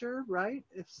measured, right?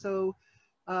 If so,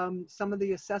 some of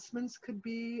the assessments could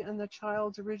be in the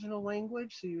child's original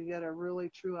language, so you get a really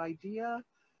true idea.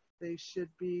 They should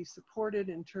be supported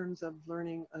in terms of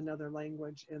learning another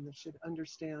language, and they should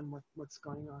understand what's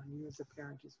going on, you as a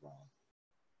parent as well.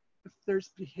 If there's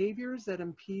behaviors that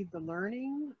impede the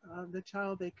learning of the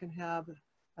child, they can have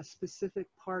a specific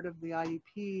part of the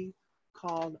IEP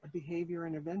called a behavior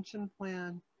intervention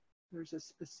plan. There's a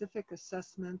specific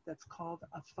assessment that's called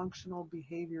a functional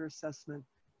behavior assessment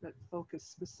that focus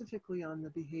specifically on the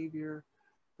behavior,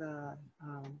 the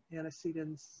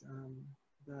antecedents,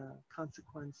 the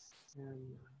consequence,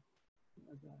 and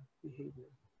the behavior.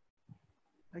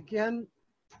 Again,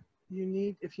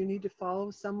 if you need to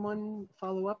follow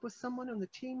up with someone on the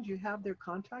team, you have their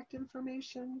contact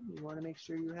information. You want to make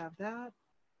sure you have that.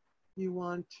 You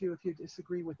want to, if you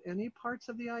disagree with any parts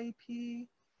of the IEP,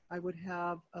 I would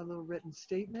have a little written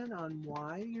statement on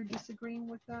why you're disagreeing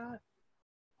with that.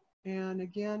 And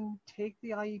again, take the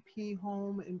IEP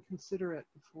home and consider it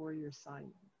before your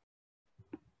assignment.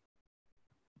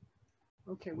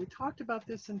 Okay, we talked about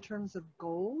this in terms of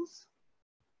goals.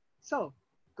 So,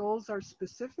 goals are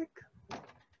specific.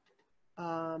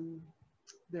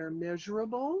 They're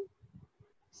measurable.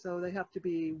 So they have to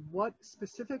be, what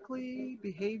specifically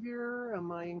behavior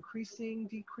am I increasing,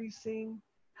 decreasing?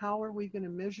 How are we going to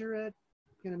measure it?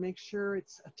 Going to make sure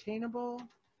it's attainable.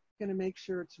 Going to make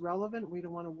sure it's relevant. We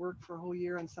don't want to work for a whole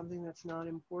year on something that's not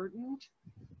important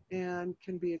and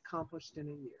can be accomplished in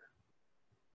a year.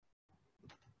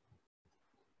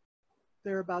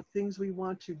 They're about things we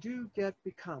want to do, get,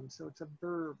 become. So it's a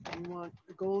verb. We want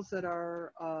goals that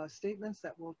are statements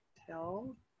that will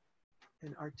tell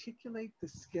and articulate the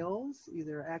skills,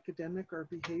 either academic or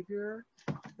behavior,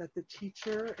 that the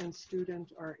teacher and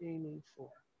student are aiming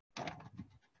for.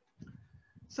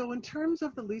 So in terms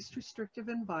of the least restrictive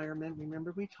environment,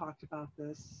 remember we talked about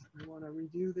this. I want to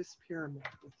review this pyramid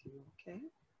with you, okay?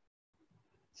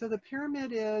 So the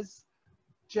pyramid is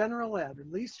general ed,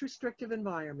 least restrictive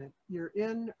environment. You're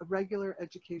in a regular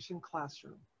education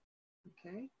classroom,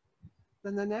 okay?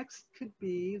 Then the next could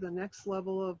be, the next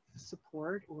level of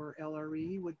support, or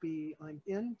LRE, would be, I'm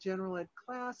in general ed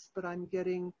class, but I'm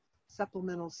getting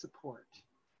supplemental support.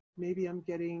 Maybe I'm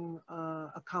getting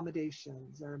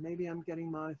accommodations, or maybe I'm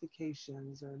getting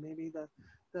modifications, or maybe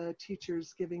the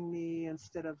teacher's giving me,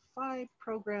 instead of 5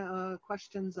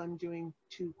 questions, I'm doing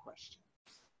 2 questions.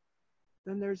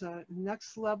 Then there's a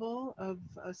next level of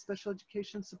special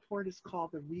education support is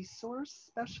called the resource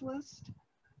specialist,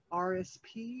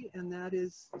 RSP, and that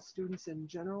is students in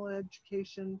general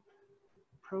education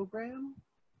program.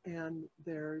 And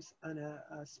there's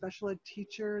a special ed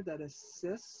teacher that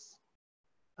assists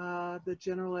the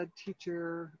general ed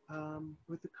teacher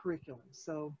with the curriculum.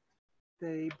 So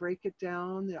They break it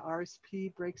down, the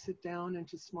RSP breaks it down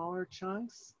into smaller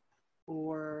chunks,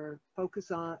 or focus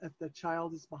on if the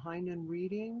child is behind in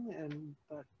reading,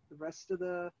 but the rest of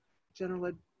the general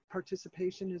ed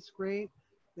participation is great,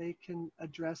 they can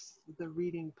address the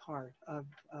reading part of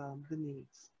the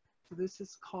needs. So this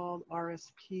is called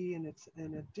RSP, and it's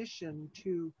in addition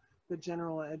to the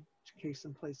general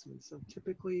education placement. So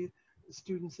typically the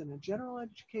students in a general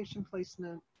education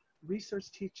placement, resource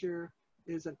teacher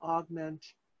is an augment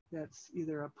that's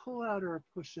either a pull-out or a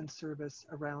push-in service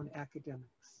around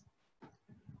academics.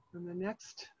 And the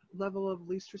next level of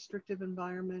least restrictive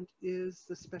environment is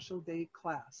the special day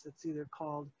class. It's either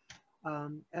called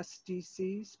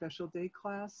SDC, special day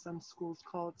class. Some schools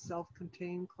call it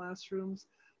self-contained classrooms,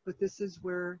 but this is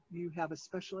where you have a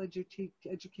special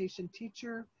education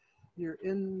teacher. You're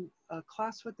in a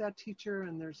class with that teacher,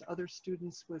 and there's other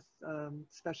students with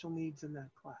special needs in that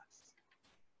class.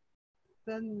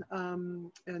 Then,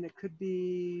 and it could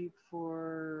be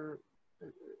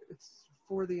it's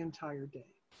for the entire day.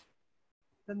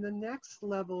 Then the next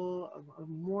level of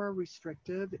more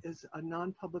restrictive is a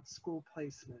non-public school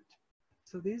placement.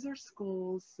 So these are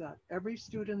schools that every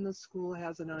student in the school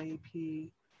has an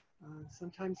IEP.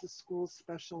 Sometimes the schools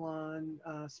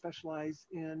specialize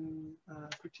in a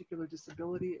particular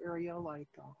disability area like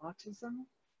autism.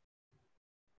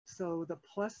 So the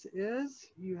plus is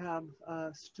you have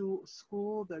a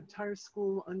school, the entire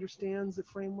school understands the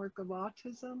framework of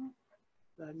autism.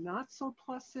 The not so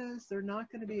plus is there are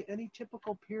not going to be any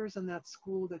typical peers in that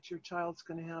school that your child's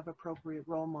going to have appropriate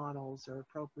role models or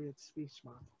appropriate speech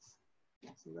models.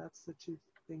 So that's the two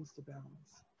things to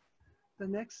balance. The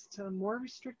next more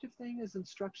restrictive thing is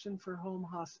instruction for home,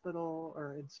 hospital,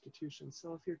 or institution.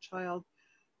 So if your child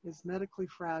is medically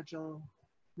fragile,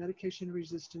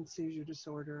 medication-resistant seizure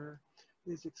disorder,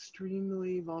 is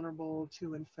extremely vulnerable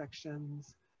to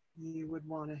infections, you would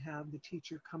want to have the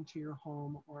teacher come to your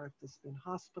home, or if it's been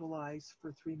hospitalized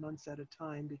for 3 months at a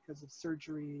time because of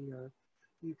surgery, or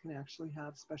you can actually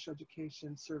have special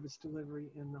education service delivery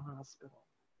in the hospital.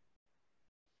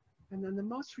 And then the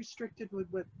most restricted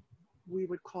would what we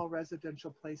would call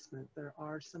residential placement. There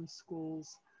are some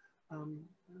schools,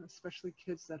 especially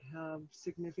kids that have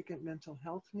significant mental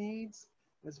health needs,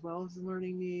 as well as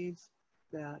learning needs,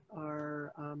 that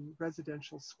are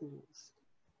residential schools.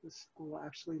 The school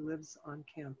actually lives on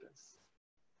campus.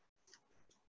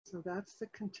 So that's the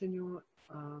continuum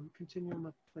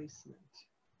of placement.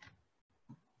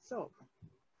 So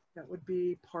that would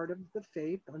be part of the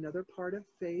FAPE. Another part of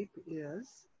FAPE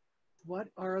is, what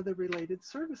are the related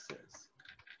services?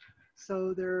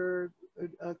 So there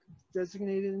are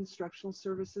designated instructional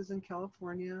services in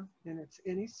California, and it's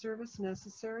any service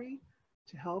necessary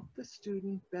to help the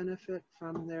student benefit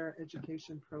from their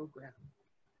education program.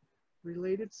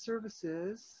 Related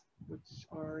services, which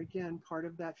are again part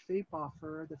of that FAPE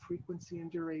offer, the frequency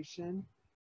and duration,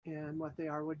 and what they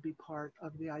are would be part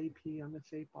of the IEP on the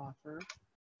FAPE offer.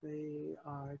 They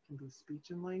can be speech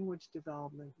and language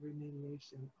development,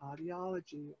 remediation,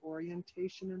 audiology,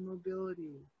 orientation and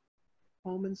mobility,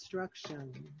 home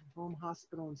instruction, home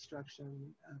hospital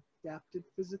instruction, adapted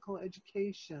physical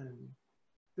education,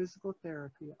 physical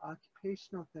therapy,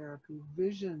 occupational therapy,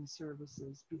 vision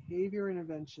services, behavior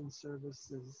intervention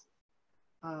services,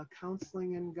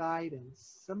 counseling and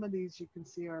guidance. Some of these you can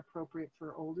see are appropriate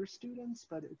for older students,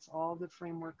 but it's all the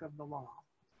framework of the law.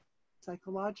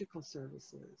 Psychological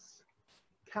services,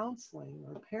 counseling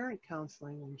or parent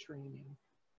counseling and training,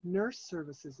 nurse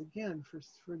services. Again,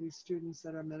 for these students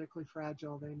that are medically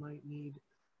fragile, they might need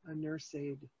a nurse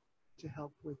aide to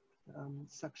help with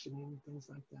suctioning, things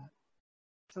like that.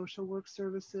 Social work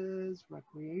services,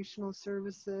 recreational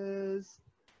services.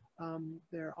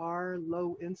 There are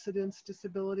low incidence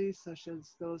disabilities, such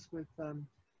as those with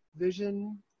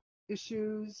vision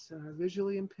issues,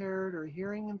 visually impaired or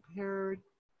hearing impaired,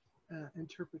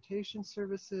 interpretation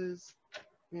services,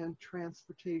 and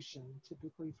transportation,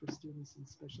 typically for students in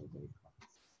special day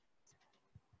classes.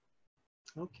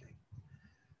 Okay,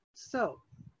 so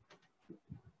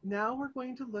now we're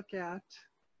going to look at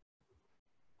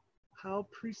how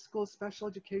preschool, special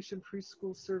education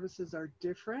preschool services are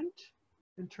different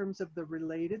in terms of the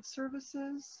related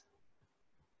services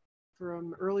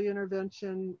from early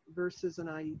intervention versus an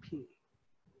IEP.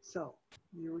 So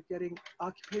you were getting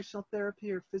occupational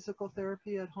therapy or physical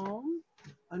therapy at home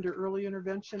under early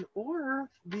intervention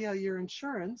or via your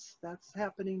insurance. That's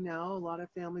happening now. A lot of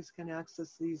families can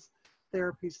access these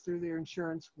therapies through their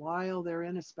insurance while they're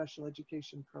in a special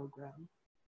education program.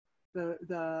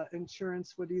 The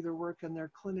insurance would either work in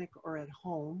their clinic or at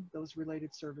home, those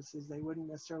related services. They wouldn't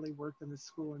necessarily work in the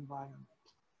school environment.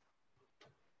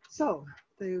 So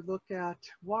they look at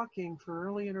walking for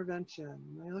early intervention.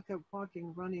 They look at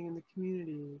walking, running in the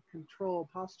community, control,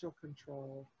 postural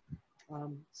control,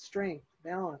 strength,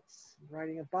 balance,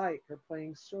 riding a bike or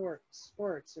playing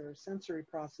sports or sensory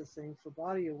processing for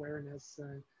body awareness,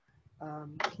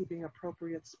 keeping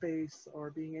appropriate space or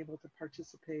being able to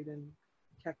participate in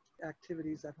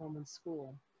activities at home and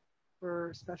school.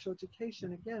 For special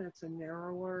education, again, it's a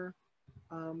narrower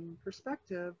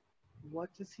perspective.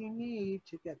 What does he need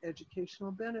to get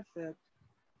educational benefit?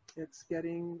 It's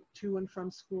getting to and from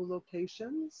school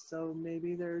locations. So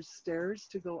maybe there's stairs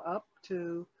to go up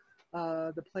to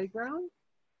the playground,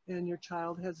 and your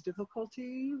child has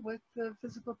difficulty with the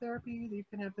physical therapy. You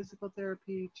can have physical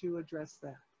therapy to address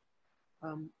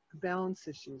that. Balance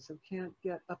issues, so can't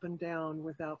get up and down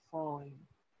without falling.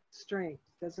 Strength,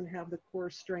 doesn't have the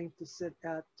core strength to sit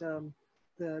at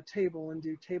the table and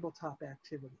do tabletop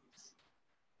activities.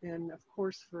 And of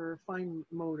course, for fine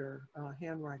motor,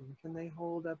 handwriting, can they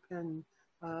hold a pen,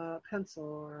 pencil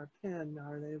or a pen?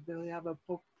 Do they have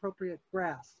appropriate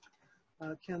grasp?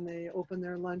 Can they open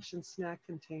their lunch and snack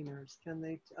containers? Can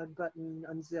they unbutton,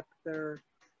 unzip their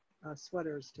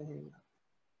sweaters to hang up?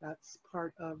 That's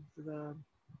part of the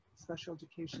special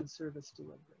education service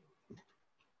delivery.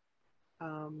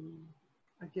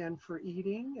 Again, for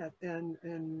eating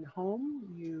in home,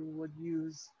 you would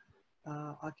use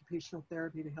occupational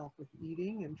therapy to help with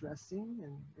eating and dressing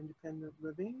and independent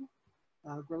living.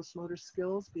 Gross motor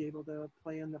skills, be able to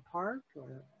play in the park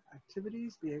or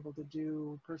activities, be able to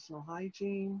do personal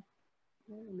hygiene,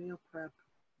 meal prep,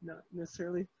 not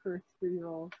necessarily for a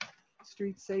 3-year-old,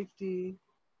 street safety,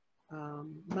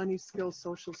 money skills,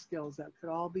 social skills, that could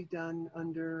all be done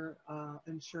under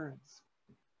insurance.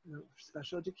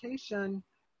 Special education,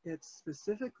 it's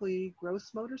specifically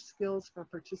gross motor skills for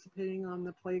participating on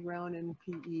the playground and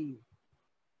PE.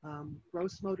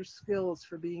 Gross motor skills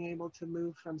for being able to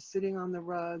move from sitting on the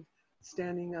rug,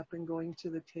 standing up and going to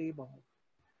the table.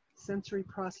 Sensory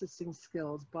processing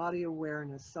skills, body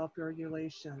awareness,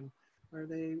 self-regulation.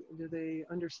 Do they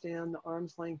understand the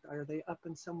arm's length? Are they up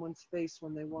in someone's face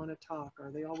when they want to talk?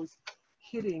 Are they always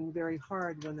hitting very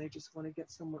hard when they just want to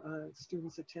get some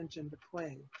students' attention to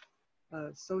play?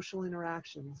 Social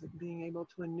interactions, being able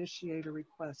to initiate a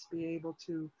request, be able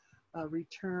to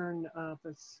return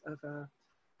if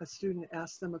a student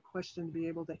asks them a question, to be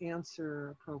able to answer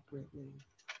appropriately.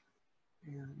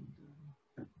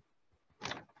 And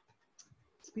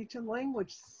speech and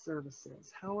language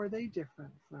services, how are they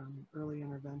different from early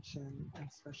intervention and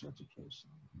special education?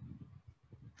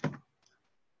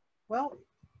 Well,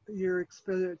 your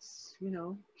experience,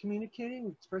 communicating,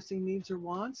 expressing needs or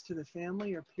wants to the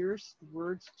family or peers,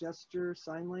 words, gesture,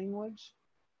 sign language,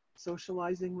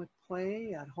 socializing with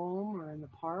play at home or in the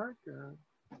park or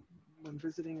when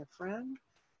visiting a friend,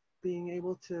 being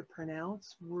able to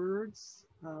pronounce words,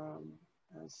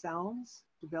 sounds,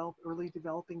 early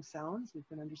developing sounds. We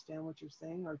can understand what you're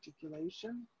saying,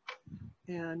 articulation.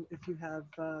 And if you have,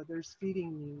 there's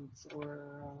feeding needs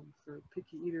or for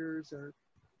picky eaters or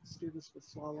students with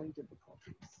swallowing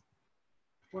difficulties.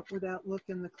 What would that look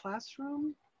in the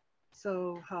classroom?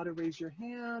 So how to raise your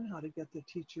hand, how to get the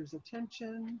teacher's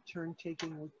attention, turn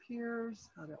taking with peers,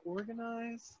 how to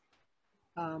organize,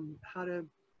 how to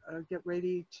get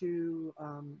ready to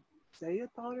say a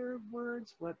thought or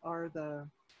words. What are the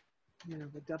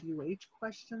WH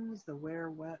questions, the where,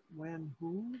 what, when,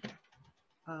 who.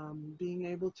 Being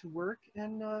able to work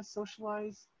in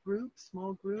socialized groups,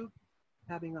 small group,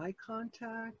 having eye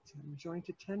contact, and joint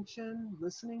attention,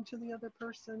 listening to the other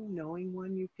person, knowing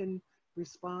when you can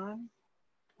respond,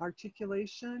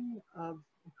 articulation of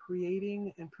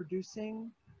creating and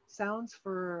producing sounds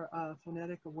for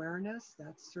phonetic awareness.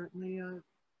 That's certainly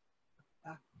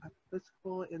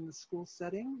applicable in the school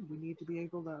setting. We need to be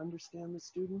able to understand the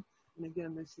student. And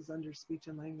again, this is under speech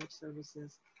and language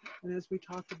services. And as we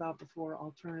talked about before,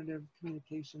 alternative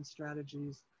communication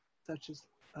strategies such as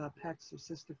PECS,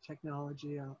 assistive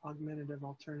technology, augmentative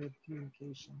alternative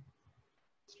communication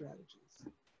strategies.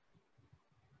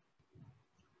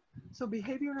 So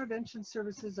behavior intervention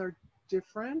services are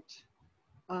different.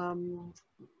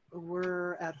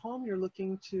 We're at home, you're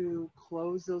looking to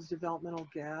close those developmental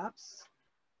gaps,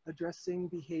 addressing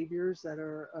behaviors that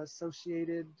are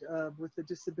associated with a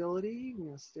disability,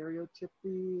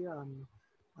 stereotypy,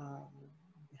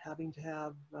 having to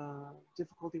have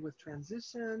difficulty with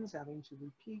transitions, having to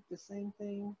repeat the same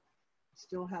thing,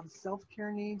 still have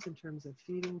self-care needs in terms of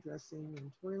feeding, dressing,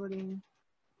 and toileting,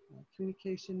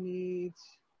 communication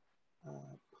needs,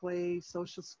 play,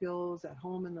 social skills at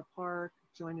home in the park,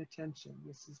 joint attention.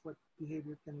 This is what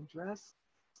behavior can address.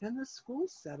 In the school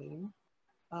setting,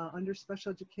 under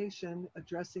special education,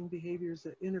 addressing behaviors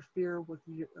that interfere with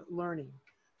learning.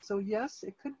 So yes,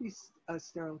 it could be a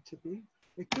stereotypy.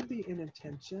 It could be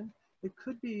inattention. It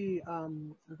could be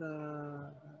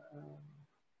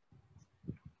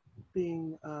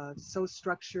being so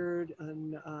structured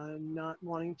and not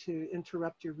wanting to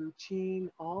interrupt your routine.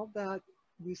 All that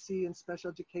we see in special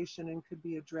education and could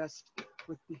be addressed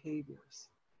with behaviors.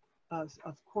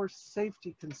 Of course,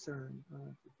 safety concern.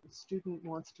 If a student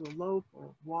wants to elope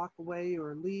or walk away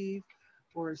or leave,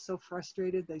 or is so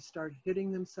frustrated they start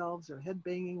hitting themselves or head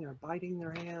banging or biting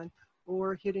their hand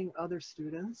or hitting other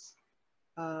students.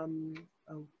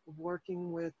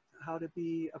 Working with how to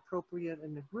be appropriate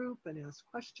in the group and ask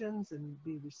questions and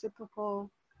be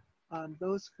reciprocal.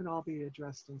 Those can all be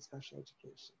addressed in special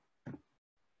education.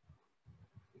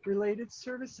 Related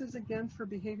services, again, for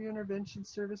behavior intervention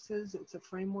services, it's a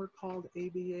framework called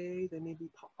ABA. They may be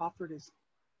offered as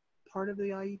part of the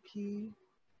IEP.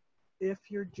 If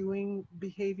you're doing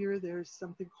behavior, there's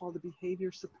something called a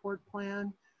behavior support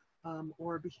plan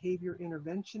or a behavior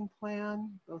intervention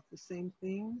plan, both the same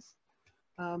things,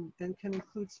 and can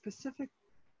include specific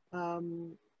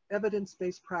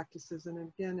evidence-based practices. And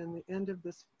again, in the end of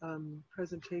this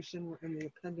presentation, in the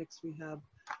appendix, we have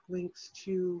links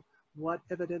to what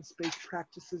evidence-based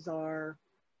practices are,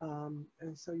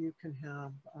 and so you can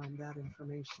have that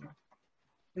information.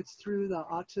 It's through the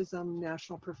Autism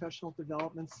National Professional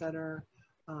Development Center,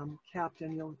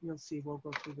 Captain, you'll see, we'll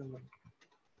go through the link.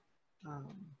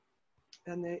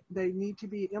 And they need to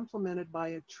be implemented by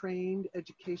a trained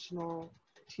educational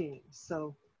team.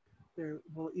 So there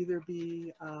will either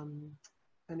be an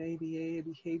ABA, a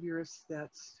behaviorist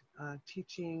that's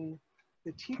teaching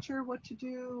the teacher what to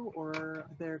do, or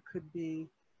there could be,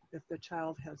 if the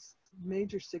child has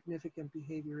major significant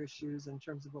behavior issues in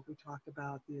terms of what we talked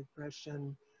about, the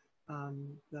aggression,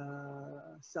 the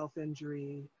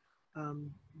self-injury,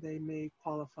 they may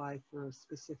qualify for a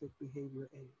specific behavior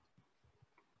aid.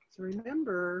 So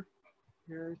remember,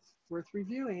 here it's worth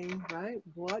reviewing, right?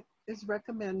 What is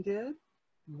recommended,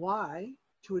 why,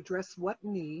 to address what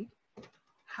need,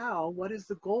 how, what is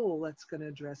the goal that's going to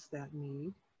address that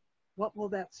need, what will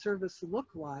that service look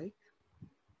like,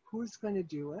 who's going to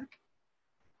do it,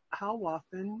 how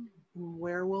often, and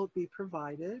where will it be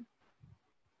provided,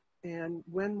 and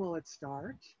when will it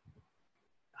start,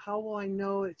 how will I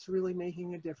know it's really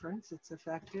making a difference, it's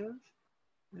effective,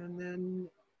 and then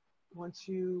once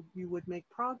you would make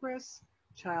progress,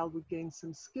 child would gain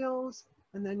some skills,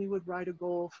 and then you would write a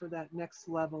goal for that next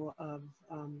level of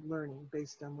learning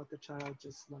based on what the child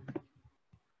just learned.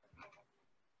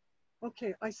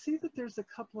 Okay, I see that there's a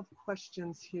couple of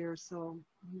questions here, so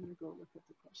I'm going to go look at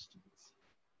the questions.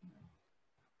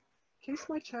 In case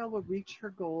my child will reach her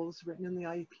goals written in the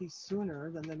IEP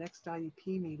sooner than the next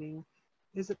IEP meeting,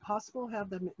 is it possible to have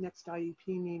the next IEP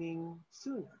meeting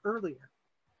sooner, earlier?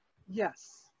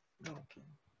 Yes. Okay,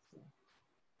 so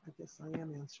I guess I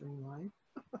am answering right.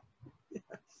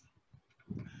 Yes.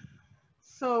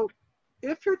 So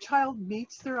if your child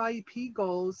meets their IEP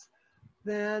goals,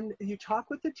 then you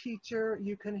talk with the teacher.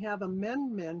 You can have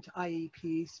amendment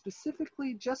IEP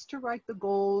specifically just to write the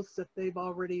goals that they've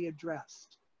already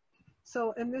addressed.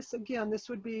 So, and this, again, this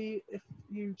would be if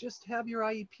you just have your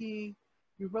IEP,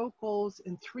 you wrote goals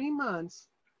in 3 months,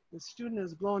 the student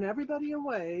has blown everybody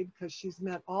away because she's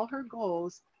met all her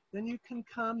goals, then you can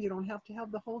come, you don't have to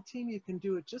have the whole team, you can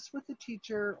do it just with the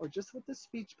teacher or just with the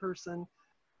speech person,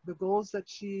 the goals that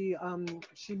she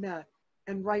met,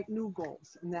 and write new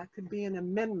goals. And that could be an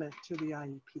amendment to the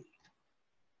IEP.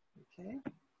 Okay.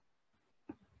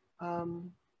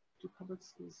 Do public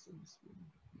schools,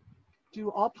 do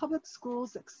all public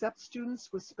schools accept students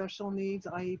with special needs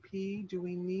IEP? Do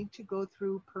we need to go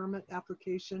through permit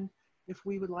application if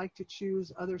we would like to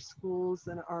choose other schools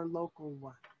than our local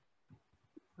one?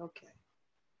 Okay.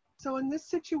 So in this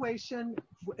situation,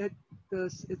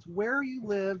 it's where you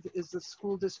live is the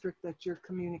school district that you're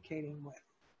communicating with.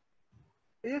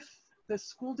 If the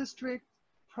school district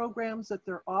programs that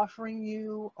they're offering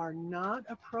you are not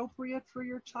appropriate for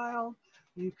your child,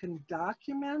 you can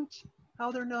document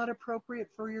how they're not appropriate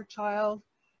for your child,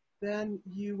 then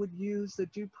you would use the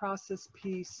due process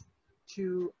piece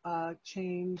to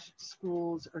change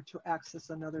schools or to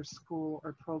access another school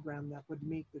or program that would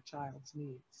meet the child's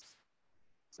needs.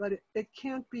 But it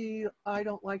can't be, I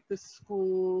don't like this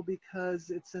school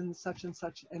because it's in such and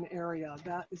such an area.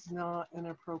 That is not an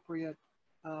appropriate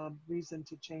reason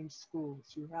to change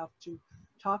schools. You have to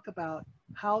talk about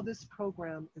how this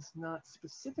program is not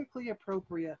specifically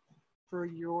appropriate for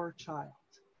your child.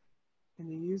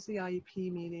 And you use the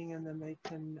IEP meeting, and then they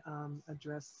can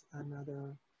address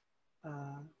another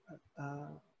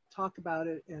talk about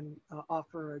it and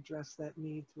offer or address that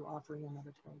need through offering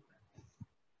another program.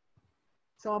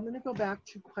 So I'm going to go back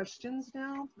to questions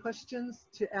now, questions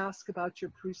to ask about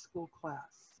your preschool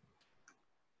class.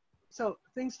 So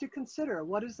things to consider.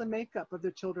 What is the makeup of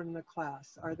the children in the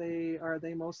class? Are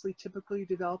they mostly typically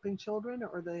developing children,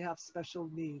 or do they have special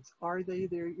needs? Are they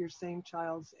your same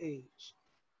child's age?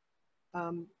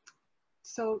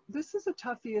 So this is a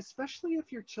toughie, especially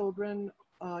if your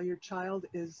child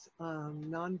is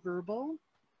nonverbal.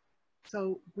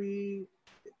 So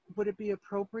would it be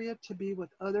appropriate to be with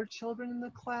other children in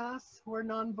the class who are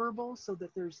nonverbal so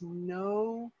that there's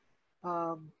no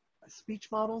speech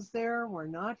models there? We're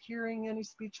not hearing any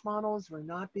speech models. We're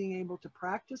not being able to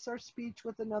practice our speech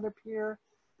with another peer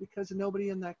because nobody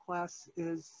in that class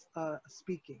is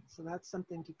speaking. So that's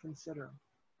something to consider.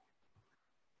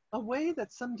 A way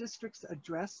that some districts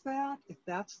address that, if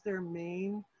that's their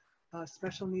main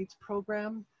special needs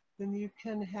program, then you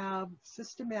can have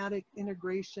systematic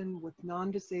integration with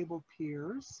non-disabled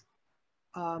peers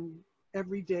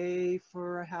every day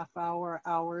for a half hour,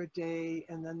 hour a day,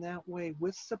 and then that way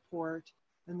with support,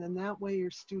 and then that way your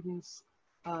students'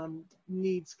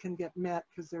 needs can get met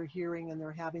because they're hearing and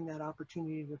they're having that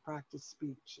opportunity to practice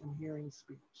speech and hearing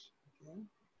speech. Okay?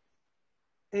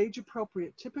 Age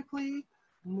appropriate. Typically,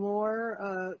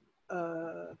 more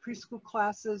preschool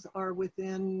classes are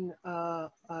within a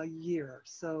year.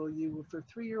 So for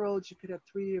 3-year-olds, you could have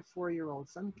 3 or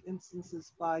 4-year-olds. Some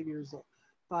instances 5 years old.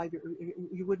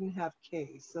 You wouldn't have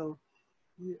K. So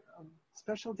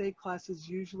special day classes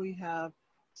usually have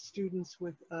students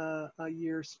with a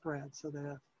year spread. So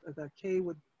the K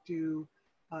would do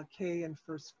K in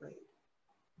first grade.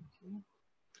 Okay.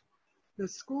 The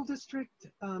school district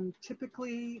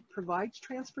typically provides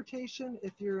transportation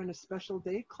if you're in a special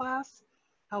day class.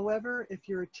 However, if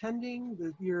you're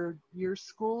attending your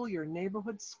school, your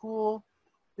neighborhood school,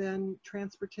 then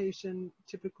transportation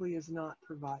typically is not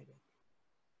provided.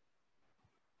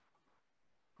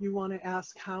 You want to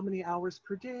ask how many hours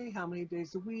per day, how many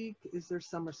days a week, is there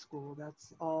summer school?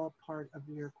 That's all part of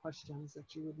your questions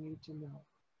that you would need to know.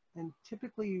 And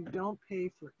typically you don't pay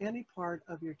for any part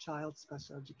of your child's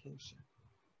special education.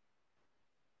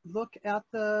 Look at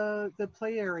the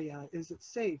play area. Is it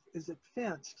safe? Is it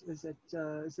fenced? Is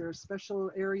there a special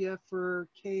area for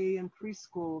K and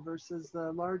preschool versus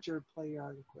the larger play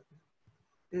yard equipment?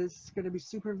 Is going to be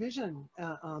supervision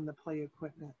on the play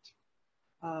equipment?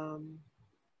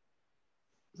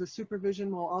 The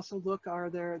supervision will also look, are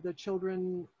the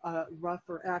children rough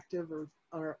or active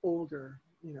or older?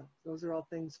 You know, those are all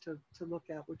things to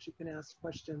look at, which you can ask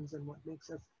questions and what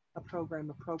makes a program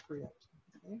appropriate.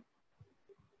 Okay?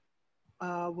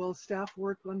 Will staff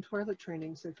work on toilet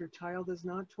training? So if your child is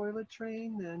not toilet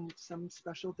trained, then some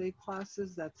special day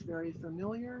classes, that's very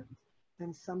familiar.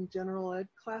 And some general ed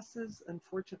classes,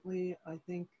 unfortunately, I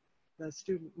think the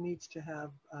student needs to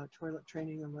have toilet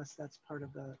training unless that's part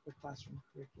of the classroom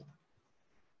curriculum.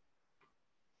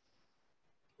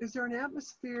 Is there an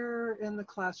atmosphere in the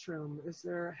classroom? Is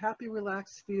there a happy,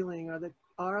 relaxed feeling?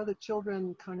 Are the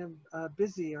children kind of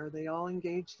busy? Are they all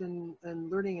engaged in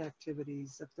learning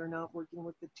activities? If they're not working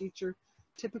with the teacher,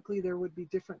 typically there would be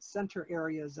different center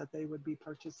areas that they would be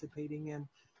participating in,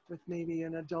 with maybe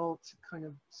an adult kind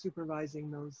of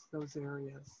supervising those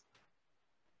areas.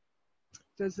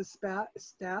 Does the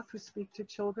staff who speak to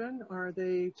children, are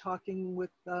they talking with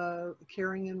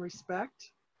caring and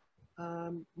respect?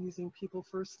 Using people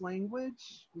first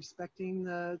language, respecting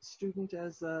the student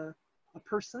as a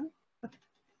person?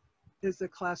 Is the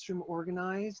classroom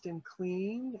organized and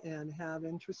clean and have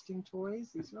interesting toys?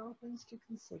 These are all things to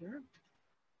consider.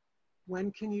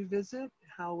 When can you visit?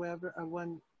 However,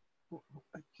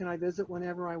 can I visit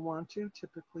whenever I want to?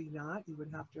 Typically not. You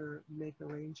would have to make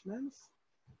arrangements.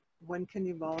 When can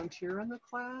you volunteer in the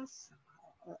class?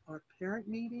 Are parent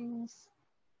meetings?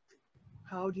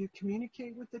 How do you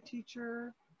communicate with the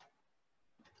teacher?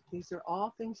 These are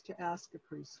all things to ask a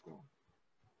preschool.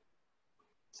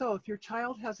 So if your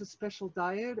child has a special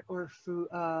diet or food,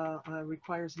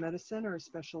 requires medicine or a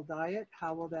special diet,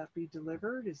 how will that be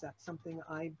delivered? Is that something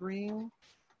I bring?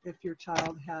 If your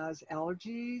child has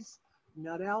allergies,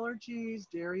 nut allergies,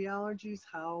 dairy allergies,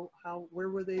 where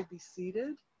will they be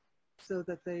seated so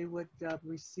that they would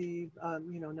receive,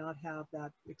 not have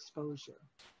that exposure?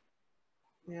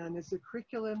 And is the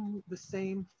curriculum the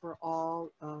same for all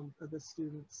of the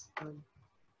students?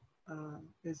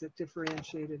 Is it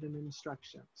differentiated in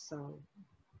instruction? So,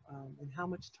 and how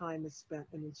much time is spent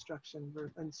in instruction,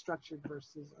 unstructured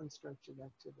versus unstructured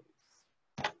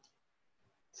activities?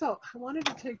 So I wanted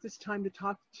to take this time to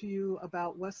talk to you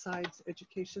about Westside's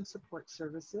education support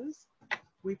services.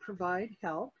 We provide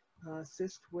help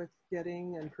assist with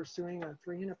getting and pursuing a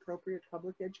free and appropriate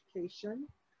public education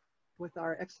with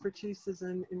our expertise is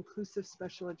in inclusive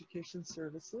special education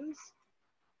services.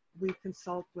 We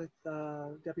consult with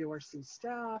WRC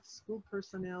staff, school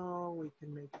personnel, we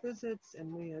can make visits,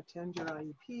 and we attend your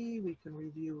IEP, we can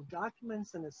review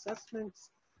documents and assessments,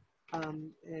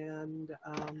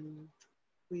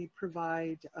 we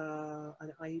provide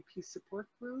an IEP support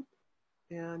group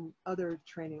and other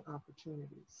training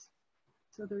opportunities.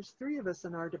 So there's 3 of us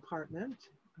in our department.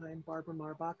 I'm Barbara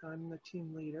Marbach, I'm the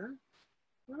team leader.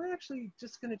 We're actually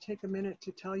just going to take a minute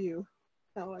to tell you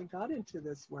how I got into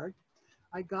this work.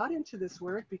 I got into this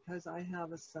work because I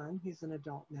have a son, he's an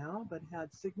adult now, but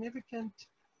had significant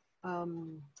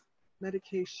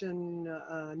medication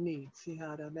needs. He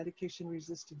had a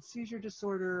medication-resistant seizure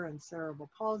disorder and cerebral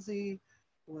palsy,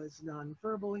 was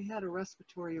nonverbal. He had a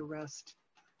respiratory arrest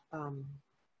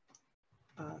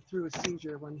through a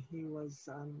seizure when he was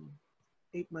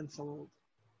 8 months old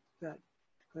that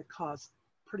caused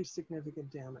pretty significant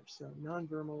damage. So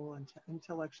nonverbal and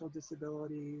intellectual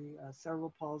disability,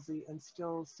 cerebral palsy, and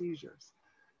still seizures.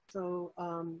 So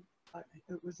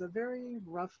it was a very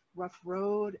rough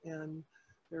road, and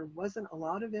there wasn't a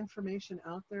lot of information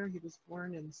out there. He was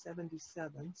born in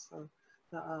 '77, so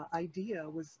the idea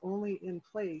was only in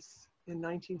place in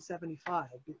 1975,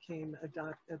 became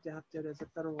adapted as a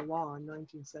federal law in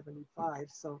 1975.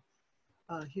 So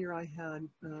here I had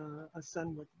a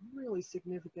son with really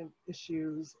significant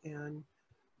issues, and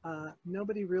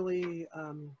nobody really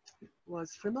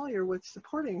was familiar with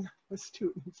supporting a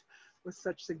student with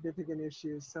such significant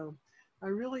issues. So I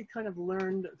really kind of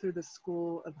learned through the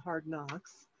school of hard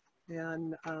knocks,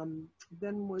 and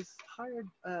then was hired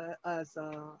as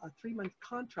a 3-month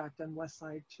contract on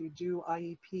Westside to do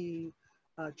IEP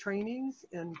trainings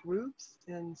and groups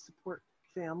and support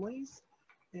families.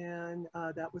 And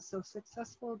that was so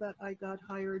successful that I got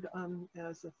hired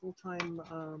as a full-time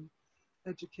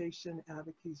education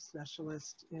advocacy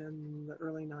specialist in the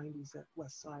early 90s at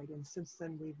Westside. And since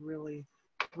then, we've really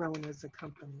grown as a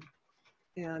company.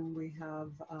 And we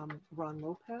have Ron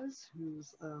Lopez,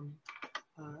 who's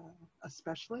a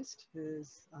specialist,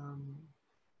 his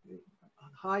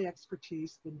high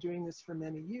expertise, been doing this for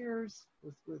many years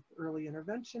with early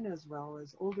intervention as well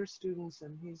as older students.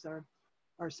 And he's our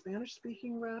Spanish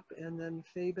speaking rep. And then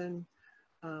Fabian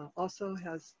also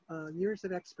has years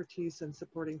of expertise in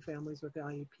supporting families with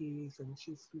IEPs, and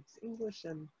she speaks English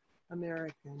and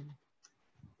American.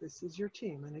 This is your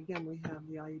team. And again, we have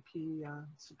the IEP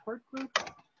support group,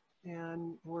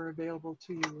 and we're available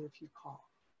to you if you call.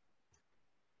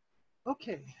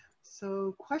 Okay,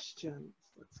 so questions.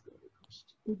 Let's go to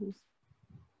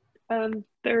questions.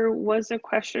 There was a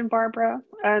question, Barbara,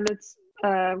 and it's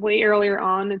way earlier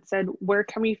on. It said, where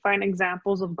can we find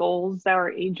examples of goals that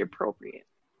are age appropriate?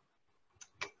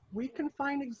 We can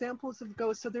find examples of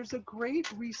goals. So there's a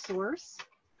great resource.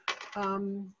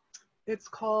 It's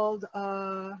called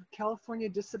California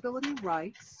Disability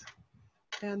Rights.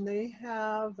 And they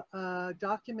have a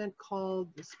document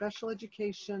called the Special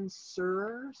Education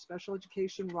SIR, Special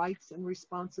Education Rights and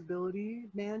Responsibility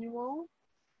Manual.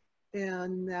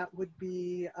 And that would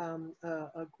be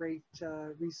a great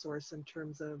resource in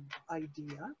terms of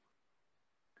idea.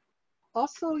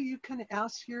 Also, you can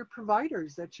ask your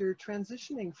providers that you're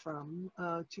transitioning from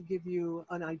to give you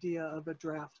an idea of a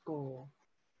draft goal.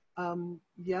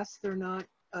 Yes, they're not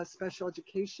special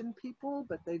education people,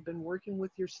 but they've been working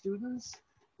with your students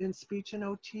in speech and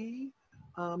OT,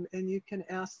 and you can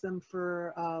ask them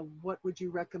for what would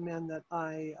you recommend that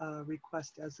I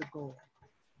request as a goal.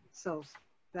 So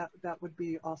that would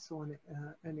be also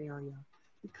an area.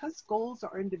 Because goals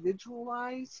are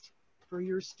individualized for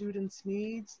your students'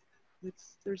 needs,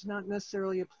 there's not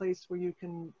necessarily a place where you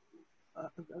can,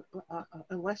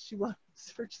 unless you want to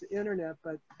search the internet,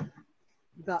 but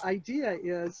the idea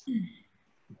is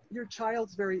your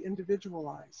child's very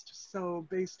individualized. So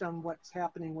based on what's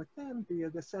happening with them via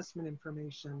the assessment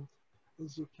information,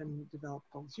 is you can develop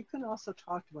goals. You can also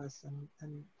talk to us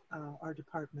and our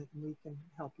department, and we can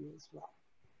help you as well.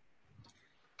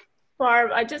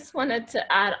 Barb, I just wanted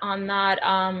to add on that.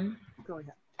 Go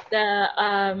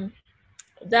ahead.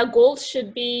 The goals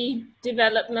should be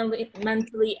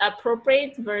developmentally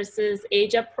appropriate versus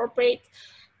age appropriate.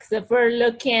 Because if we're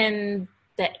looking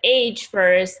the age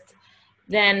first,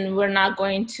 then we're not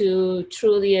going to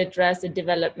truly address the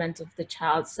development of the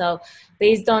child. So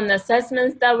based on the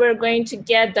assessments that we're going to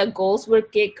get, the goals will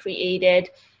get created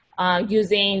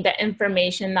using the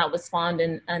information that was found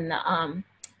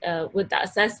with the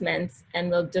assessments, and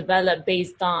we'll develop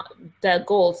based on the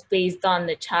goals based on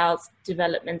the child's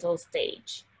developmental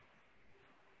stage.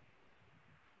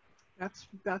 That's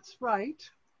right.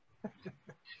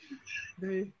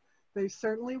 They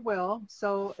certainly will.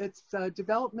 So it's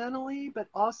developmentally, but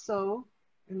also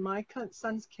in my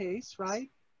son's case, right?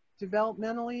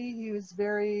 Developmentally, he was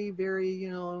very, very, you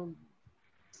know,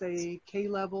 say K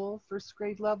level, first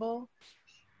grade level.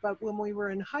 But when we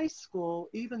were in high school,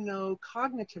 even though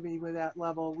cognitively we're that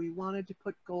level, we wanted to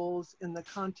put goals in the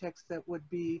context that would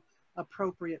be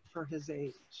appropriate for his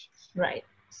age. Right.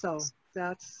 So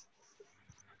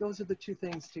those are the two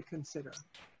things to consider,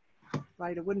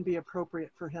 right? It wouldn't be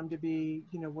appropriate for him to be,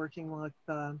 you know, working with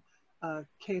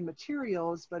K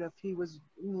materials, but if he was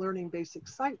learning basic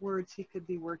sight words, he could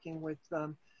be working with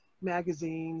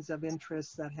magazines of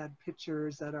interest that had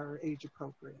pictures that are age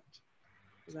appropriate.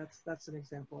 So that's an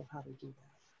example of how to do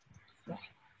that.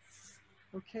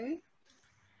 Okay.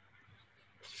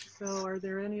 So are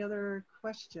there any other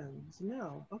questions?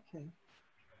 No. Okay.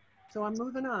 So I'm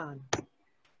moving on.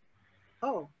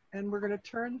 Oh, and we're going to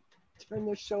turn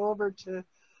the show over to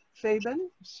Fabian.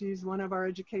 She's one of our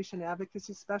education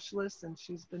advocacy specialists, and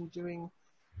she's been doing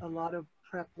a lot of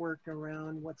prep work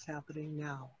around what's happening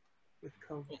now with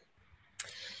COVID.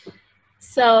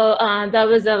 So that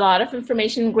was a lot of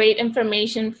information, great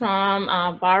information from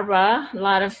Barbara, a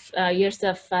lot of years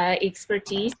of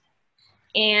expertise.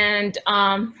 And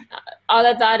all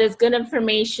of that is good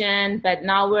information, but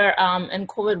now we're in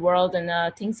COVID world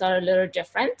and things are a little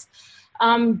different.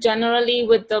 Generally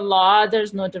with the law,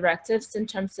 there's no directives in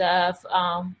terms of,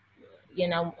 you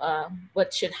know,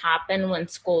 what should happen when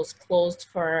schools closed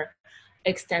for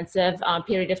extensive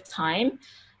period of time.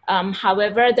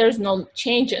 However, there's no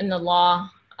change in the law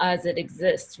as it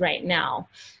exists right now.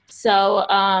 So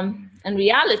in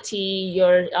reality,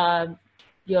 your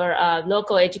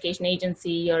local education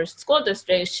agency, your school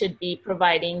district should be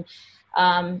providing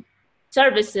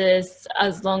services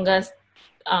as long as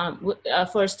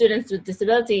for students with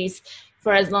disabilities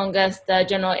for as long as the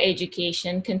general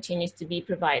education continues to be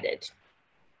provided.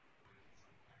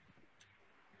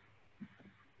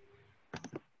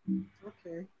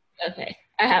 Okay. Okay,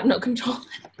 I have no control.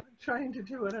 I'm trying to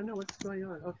do it. I don't know what's going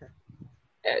on. Okay.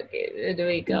 Okay, where do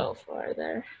we go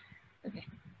further? Okay.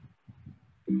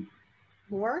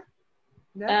 More?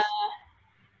 Next?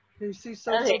 Do you see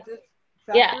social okay. factors?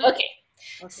 Yeah, okay.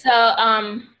 So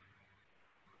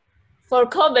for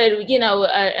COVID, you know,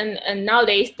 and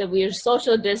nowadays that we're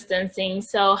social distancing,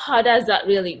 so how does that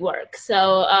really work?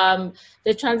 So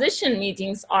the transition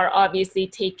meetings are obviously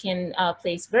taking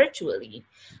place virtually.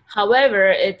 However,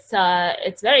 it's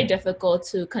very difficult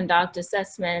to conduct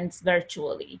assessments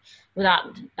virtually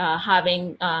without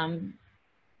having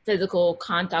physical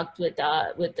contact with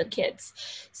the kids.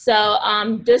 So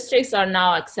districts are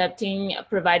now accepting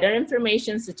provider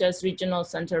information such as regional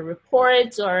center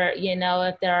reports, or, you know,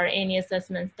 if there are any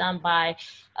assessments done by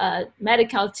a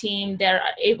medical team, they're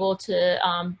able to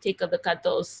take a look at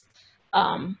those,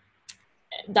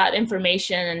 that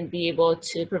information and be able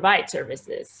to provide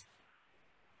services.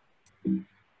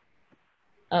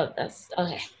 Oh, that's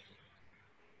okay.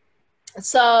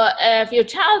 So if your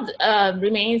child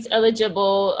remains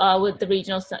eligible with the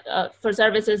regional for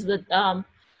services with the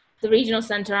regional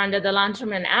center under the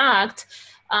Lanterman Act,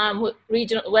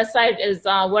 Westside is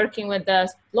working with the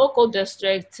local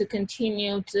district to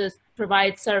continue to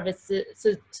provide service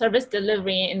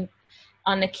delivery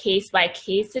on a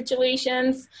case-by-case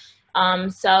situations.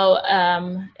 So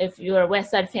if you're a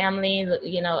Westside family,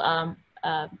 you know,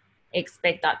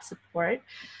 expect that support.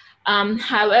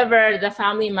 However, the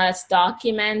family must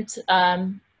document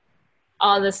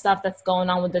all the stuff that's going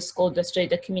on with the school district,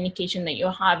 the communication that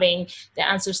you're having, the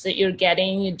answers that you're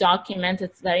getting, you document.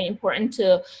 It's very important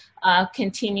to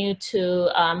continue to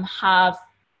have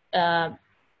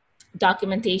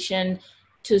documentation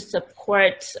to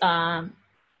support,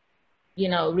 you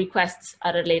know, requests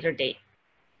at a later date.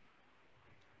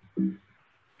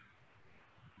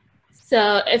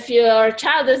 So if your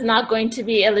child is not going to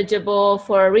be eligible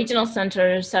for regional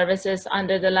center services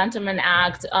under the Lanterman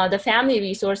Act, the Family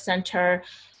Resource Center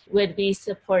would be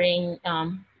supporting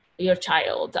your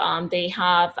child. They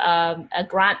have a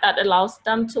grant that allows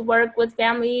them to work with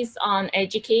families on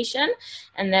education,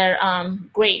 and they're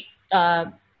great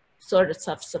sources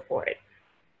of support.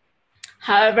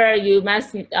 However, you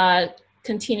must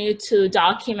continue to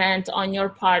document on your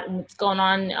part what's going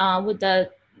on with the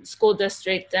school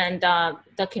district and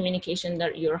the communication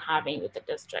that you're having with the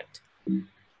district.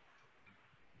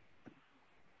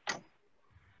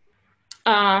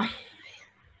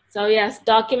 So yes,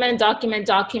 document.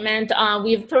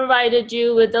 We've provided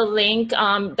you with a link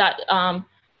that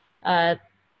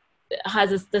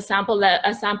has a sample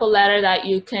letter that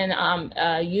you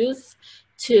can use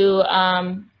to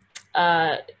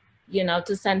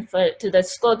to send to the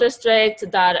school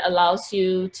district that allows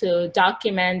you to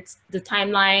document the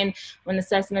timeline when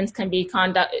assessments can be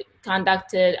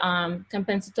conducted.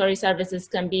 Compensatory services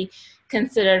can be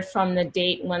considered from the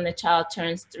date when the child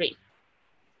turns 3.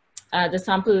 The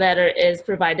sample letter is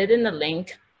provided in the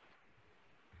link.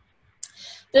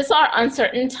 These are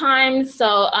uncertain times,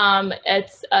 so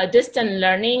it's distant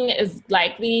learning is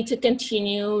likely to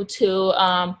continue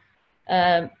to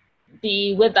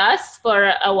be with us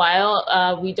for a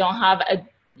while. We don't have a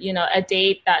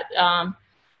date that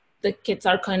the kids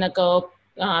are going to go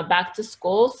back to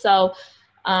school. So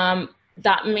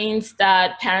that means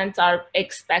that parents are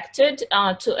expected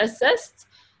to assist.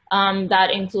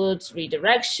 That includes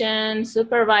redirection,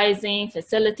 supervising,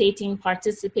 facilitating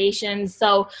participation.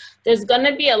 So there's going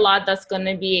to be a lot that's going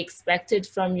to be expected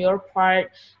from your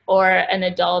part or an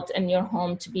adult in your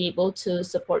home to be able to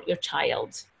support your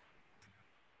child.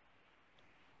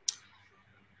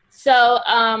 So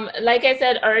like I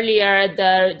said earlier,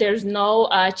 there's no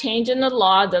change in the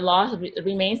law. The law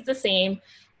remains the same.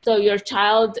 So your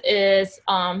child is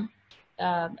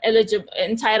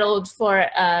entitled for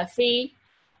free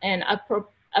and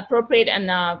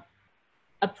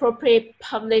appropriate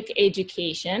public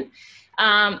education.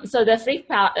 So the free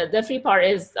part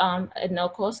is at no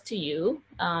cost to you,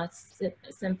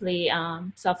 simply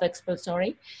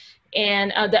self-explanatory.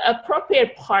 And the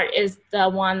appropriate part is the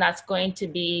one that's going to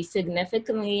be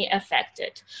significantly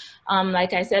affected.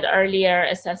 Like I said earlier,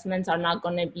 assessments are not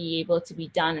going to be able to be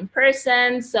done in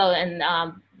person. So,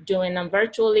 and doing them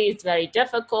virtually is very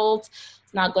difficult.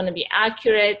 It's not going to be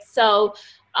accurate. So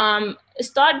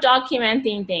start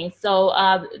documenting things. So,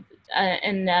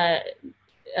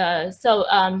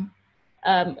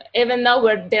 even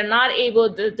though they're not able,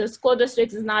 the school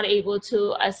district is not able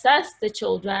to assess the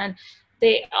children,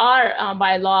 they are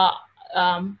by law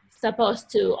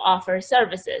supposed to offer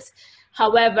services.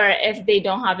 However, if they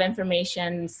don't have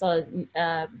information, so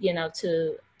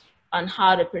on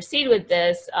how to proceed with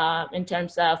this in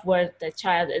terms of where the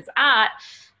child is at,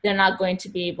 they're not going to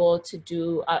be able to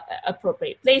do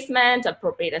appropriate placement,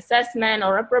 appropriate assessment,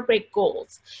 or appropriate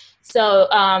goals. So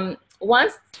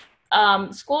once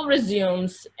school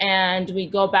resumes and we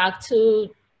go back to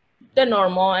the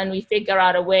normal and we figure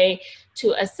out a way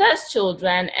to assess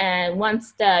children, and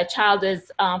once the child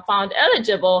is found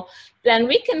eligible, then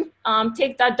we can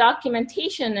take that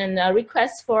documentation and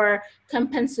request for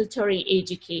compensatory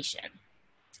education.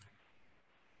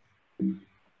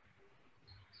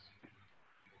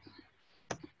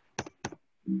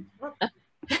 What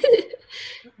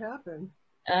happened?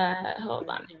 Hold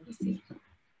on, let me see.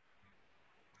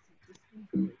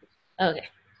 Okay.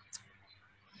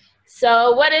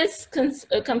 So what is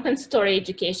compensatory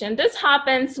education? This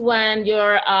happens when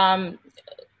your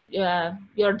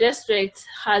district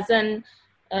hasn't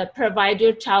provide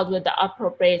your child with the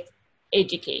appropriate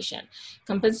education.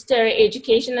 Compensatory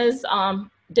education is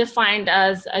defined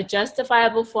as a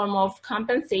justifiable form of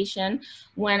compensation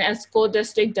when a school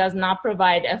district does not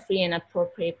provide a free and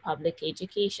appropriate public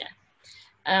education.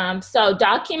 So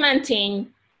documenting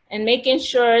and making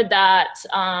sure that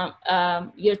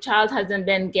your child hasn't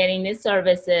been getting these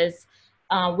services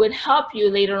would help you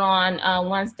later on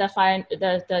once the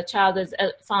child is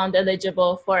found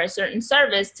eligible for a certain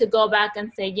service to go back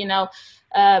and say,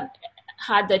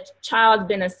 had the child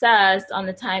been assessed on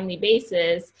a timely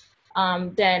basis,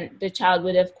 then the child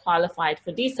would have qualified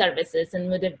for these services and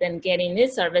would have been getting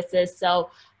these services. So,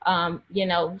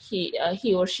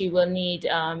 he or she will need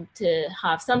to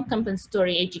have some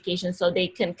compensatory education so they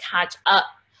can catch up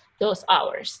those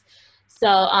hours.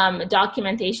 So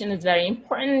documentation is very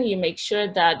important. You make sure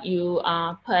that you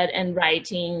put in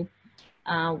writing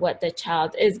what the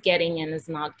child is getting and is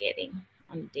not getting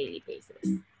on a daily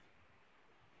basis.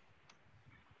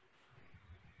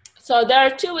 So there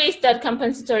are two ways that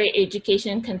compensatory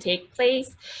education can take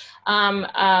place.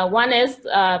 One is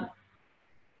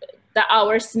the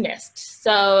hours missed.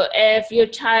 So if your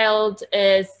child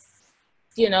is,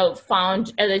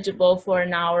 found eligible for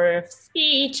an hour of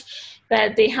speech,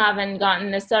 but they haven't gotten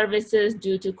the services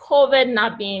due to COVID,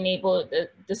 not being able,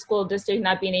 the school district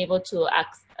not being able to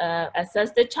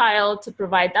assess the child to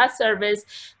provide that service,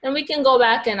 then we can go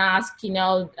back and ask,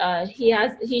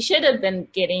 he should have been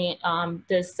getting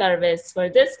this service for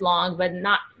this long, but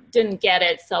didn't get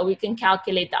it. So we can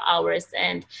calculate the hours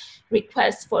and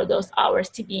request for those hours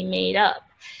to be made up.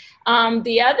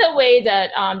 The other way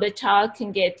that the child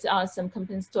can get some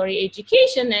compensatory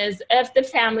education is if the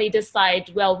family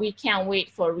decide, well, we can't wait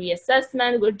for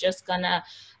reassessment, we're just gonna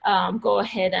go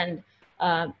ahead and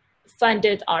fund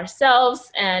it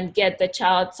ourselves and get the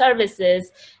child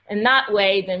services in that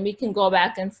way, then we can go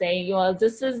back and say, well,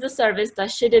 this is the service that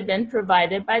should have been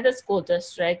provided by the school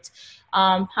district.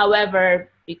 However,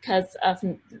 because of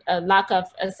a lack of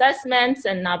assessments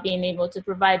and not being able to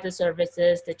provide the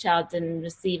services, the child didn't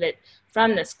receive it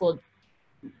from the school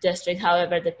district.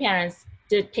 However, the parents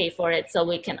did pay for it, so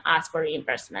we can ask for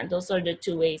reimbursement. Those are the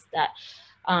two ways that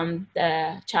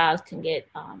the child can get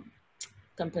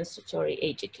compensatory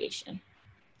education.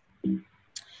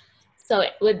 So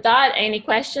with that, any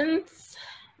questions?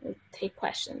 We'll take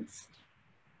questions.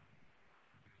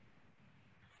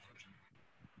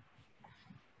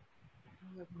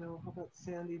 No, how about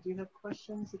Sandy? Do you have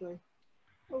questions?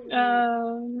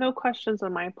 No questions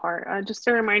on my part. Just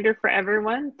a reminder for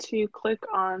everyone to click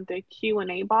on the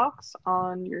Q&A box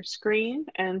on your screen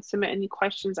and submit any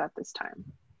questions at this time.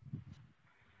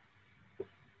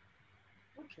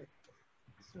 Okay,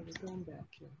 so we're going back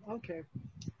here. Okay,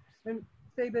 and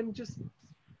Fabian, just,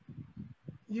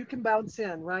 you can bounce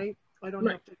in, right? I don't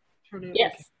have to turn it.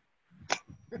 Yes.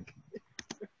 Okay.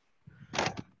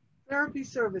 Therapy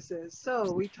services.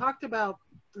 So we talked about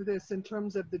this in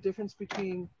terms of the difference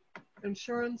between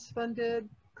insurance funded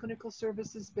clinical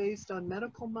services based on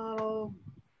medical model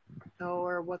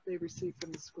or what they receive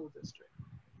from the school district.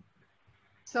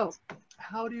 So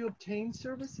how do you obtain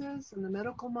services? In the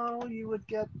medical model, you would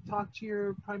talk to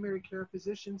your primary care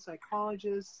physician,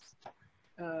 psychologist.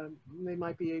 They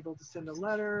might be able to send a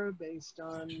letter based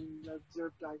on the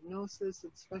observed diagnosis.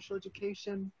 It's special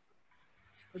education.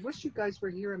 I wish you guys were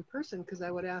here in person because I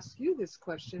would ask you this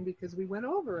question because we went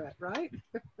over it, right?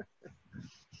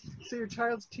 So your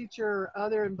child's teacher or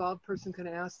other involved person can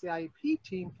ask the IEP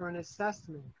team for an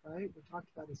assessment, right? We talked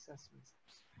about assessments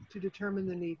to determine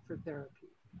the need for therapy.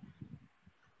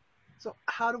 So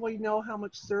how do we know how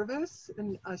much service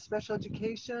in special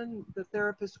education the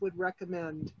therapist would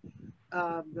recommend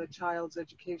the child's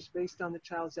education based on the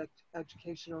child's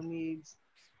educational needs?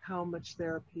 How much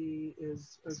therapy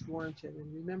is warranted?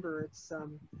 And remember, it's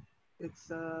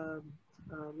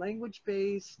language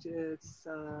based, it's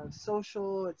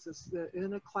social, it's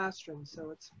in a classroom,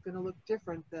 so it's going to look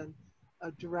different than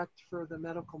a direct for the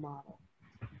medical model.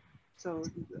 So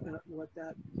what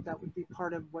that would be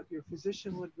part of what your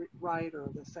physician would write or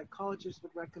the psychologist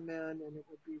would recommend, and it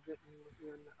would be written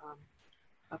in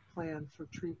a plan for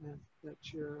treatment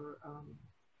that your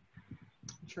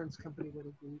insurance company would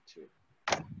agree to.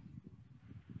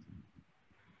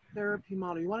 Therapy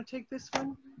model. You want to take this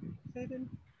one, Fabian?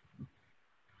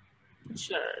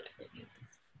 Sure.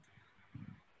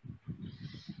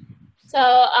 So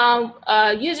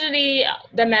usually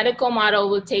the medical model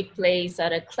will take place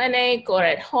at a clinic or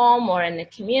at home or in the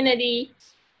community,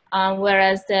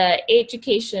 whereas the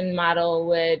education model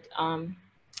would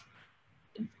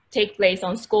take place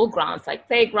on school grounds, like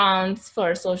playgrounds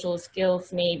for social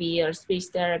skills maybe, or speech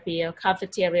therapy, or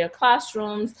cafeteria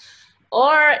classrooms,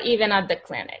 or even at the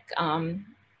clinic.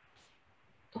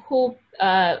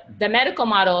 The medical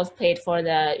model is paid for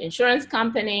the insurance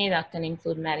company. That can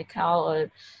include Medi-Cal, or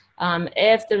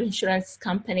if the insurance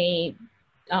company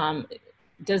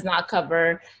does not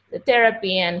cover the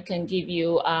therapy and can give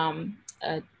you a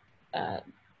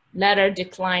letter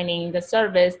declining the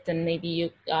service, then maybe you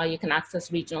can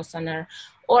access regional center,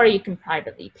 or you can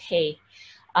privately pay.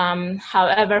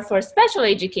 However, for special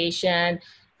education,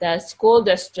 the school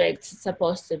district is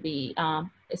supposed to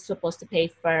pay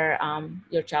for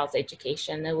your child's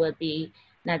education. It would be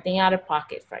nothing out of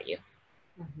pocket for you.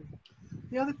 Mm-hmm.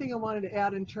 The other thing I wanted to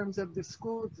add in terms of the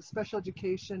special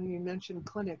education, you mentioned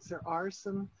clinics. There are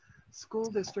some school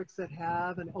districts that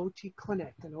have an OT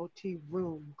clinic, an OT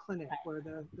room clinic, where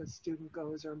the student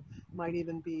goes, or might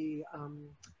even be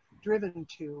driven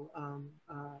to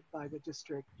by the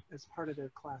district as part of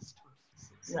their class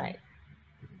times. Right.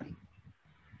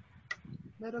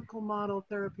 Medical model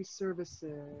therapy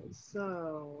services.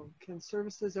 So can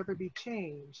services ever be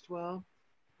changed? Well,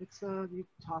 it's you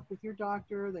talk with your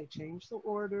doctor, they change the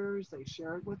orders, they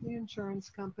share it with the insurance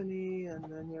company, and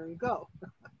then there you go.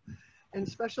 In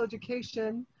special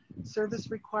education, service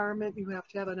requirement, you have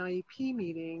to have an IEP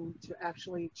meeting to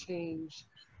actually change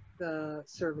the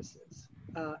services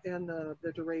and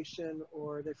the duration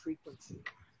or the frequency.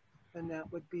 And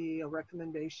that would be a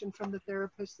recommendation from the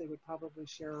therapist. They would probably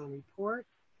share a report.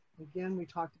 Again, we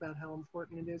talked about how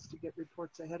important it is to get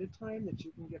reports ahead of time that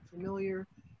you can get familiar.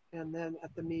 And then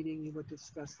at the meeting, you would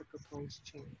discuss the proposed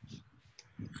change.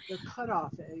 The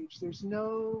cutoff age,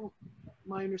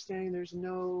 my understanding, there's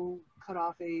no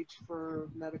cutoff age for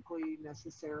medically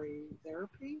necessary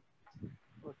therapy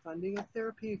or funding of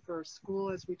therapy for school,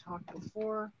 as we talked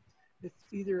before. It's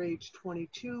either age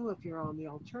 22 if you're on the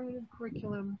alternative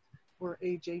curriculum, or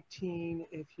age 18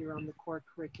 if you're on the core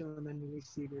curriculum and you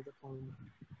receive your diploma.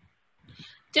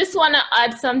 Just want to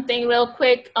add something real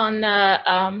quick on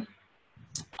the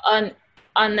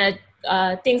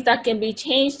things that can be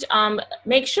changed.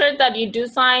 Make sure that you do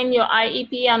sign your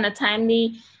IEP on a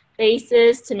timely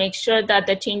basis to make sure that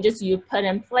the changes you put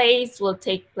in place will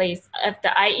take place. If the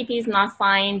IEP is not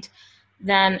signed,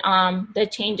 then the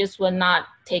changes will not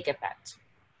take effect.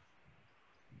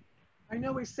 I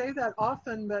know we say that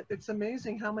often, but it's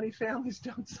amazing how many families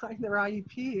don't sign their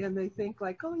IEP and they think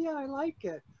like, oh yeah, I like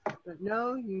it. But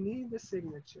no, you need the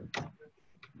signature.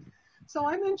 So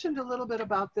I mentioned a little bit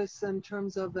about this in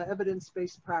terms of the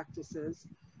evidence-based practices.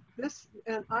 This,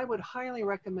 and I would highly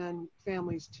recommend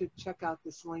families to check out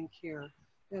this link here.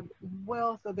 They have a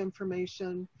wealth of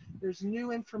information. There's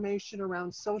new information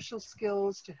around social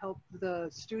skills to help the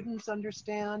students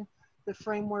understand the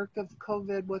framework of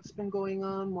COVID, what's been going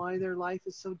on, why their life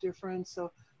is so different.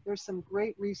 So there's some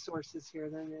great resources here.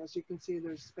 Then, as you can see,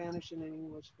 there's Spanish and an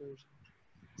English version.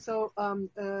 So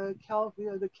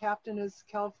the captain is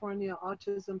California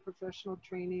Autism Professional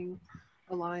Training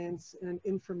Alliance and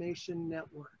Information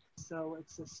Network. So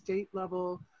it's a state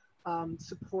level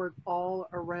support all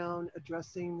around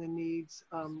addressing the needs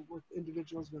with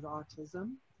individuals with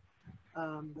autism.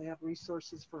 They have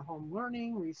resources for home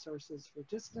learning, resources for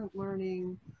distant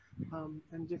learning,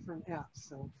 and different apps.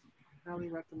 So I highly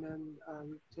recommend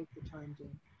you take the time to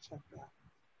check that.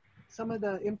 Some of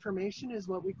the information is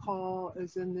what we call,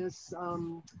 is in this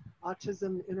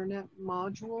autism internet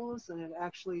modules, and it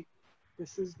actually,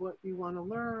 this is what you want to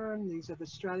learn, these are the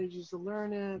strategies to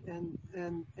learn it, and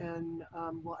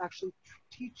will actually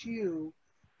teach you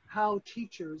how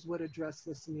teachers would address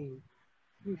this need.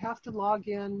 You have to log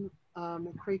in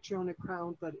and create your own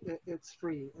account, but it's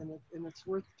free, and it's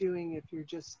worth doing if you're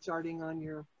just starting on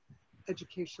your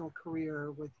educational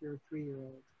career with your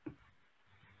 3-year-old.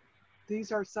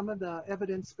 These are some of the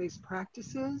evidence-based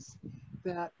practices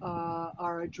that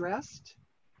are addressed.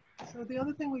 So the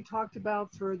other thing we talked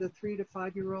about for the 3 to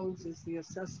 5-year-olds is the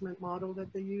assessment model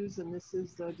that they use, and this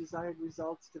is the desired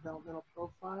results developmental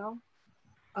profile.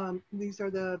 These are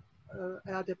the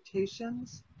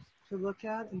adaptations to look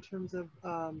at in terms of,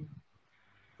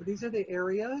 these are the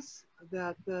areas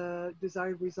that the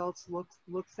desired results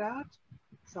looks at.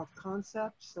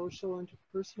 Self-concept, social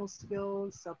interpersonal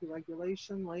skills,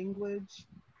 self-regulation, language,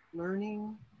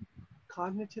 learning,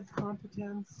 cognitive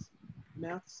competence,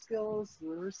 math skills,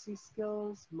 literacy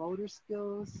skills, motor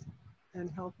skills, and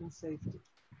health and safety.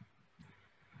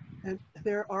 And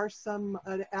there are some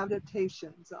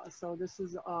adaptations. So this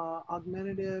is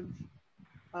augmentative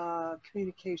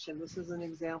communication. This is an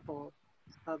example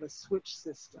of a switch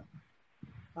system.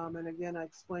 And again, I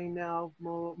explain now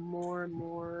more and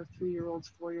more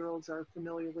 3-year-olds, 4-year-olds are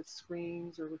familiar with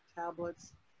screens or with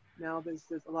tablets. Now there's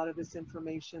a lot of this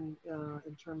information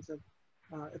in terms of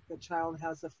if the child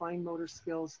has the fine motor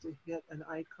skills to hit an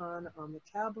icon on the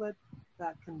tablet,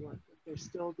 that can work. If they're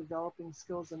still developing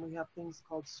skills, then we have things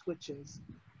called switches,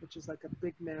 which is like a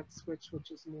Big Mac switch, which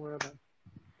is more of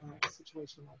a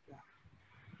situation like that.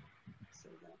 So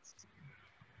that's,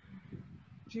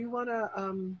 do you want to,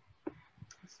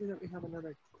 let's see that we have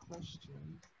another question.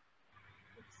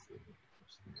 Let's see.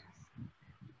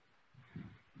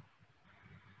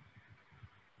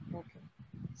 Okay.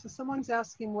 So someone's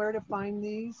asking where to find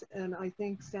these, and I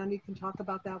think Sandy can talk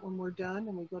about that when we're done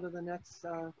and we go to the next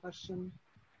question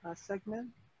segment.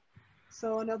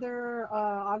 So another,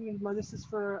 this is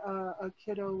for a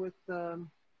kiddo with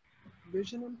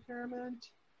vision impairment.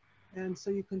 And so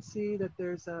you can see that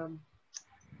there's an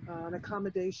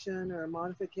accommodation or a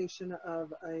modification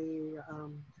of a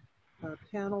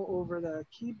panel over the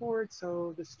keyboard,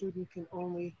 so the student can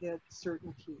only hit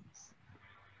certain keys.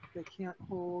 They can't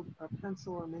hold a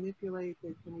pencil or manipulate.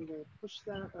 They can either push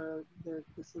that or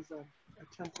this is a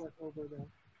template over the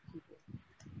keyboard.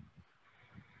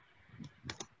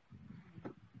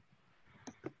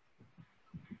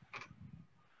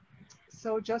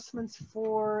 So adjustments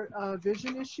for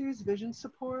vision issues, vision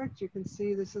support. You can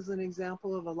see this is an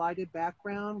example of a lighted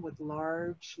background with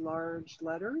large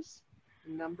letters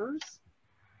and numbers.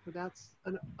 So that's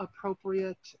an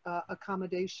appropriate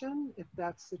accommodation if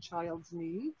that's the child's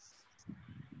needs.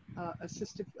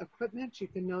 Assistive equipment, you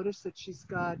can notice that she's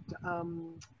got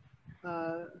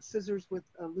scissors with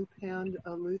a loop hand,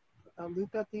 a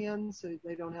loop at the end, so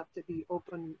they don't have to be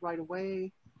open right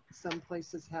away. Some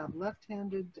places have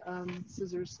left-handed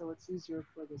scissors, so it's easier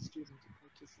for the student to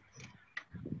participate.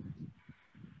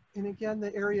 And again,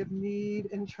 the area of need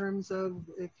in terms of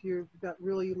if you've got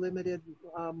really limited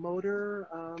motor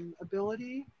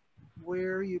ability,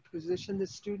 where you position the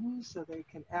students so they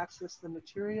can access the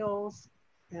materials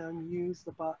and use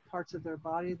the parts of their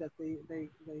body that they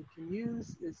can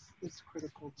use is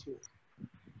critical too.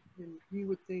 And you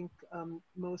would think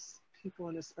most people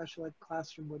in a special ed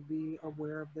classroom would be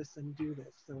aware of this and do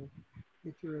this. So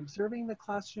if you're observing the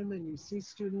classroom and you see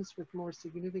students with more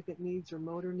significant needs or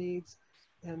motor needs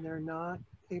and they're not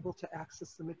able to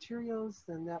access the materials,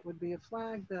 then that would be a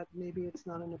flag that maybe it's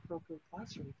not an appropriate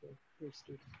classroom for your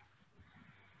student.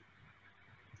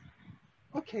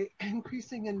 Okay,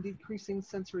 increasing and decreasing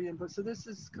sensory input. So this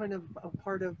is kind of a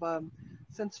part of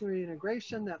sensory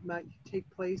integration that might take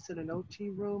place in an OT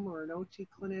room or an OT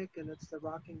clinic, and it's the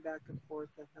rocking back and forth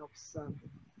that helps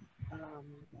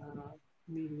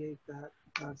mediate that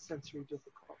sensory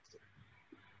difficulty.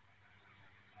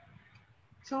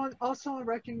 So also a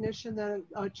recognition that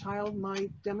a child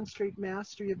might demonstrate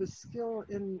mastery of a skill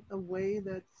in a way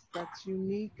that's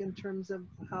unique in terms of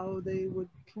how they would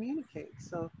communicate.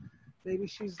 So maybe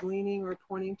she's leaning or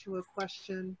pointing to a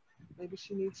question. Maybe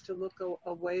she needs to look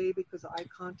away because eye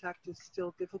contact is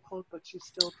still difficult, but she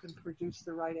still can produce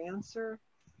the right answer.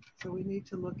 So we need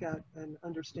to look at and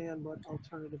understand what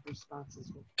alternative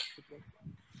responses would look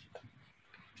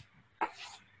like.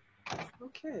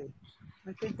 Okay,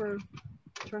 I think we're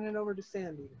turning it over to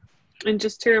Sandy. And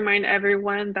just to remind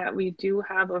everyone that we do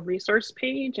have a resource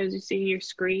page, as you see on your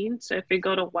screen. So if you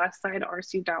go to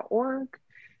westsiderc.org,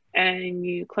 and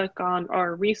you click on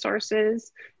our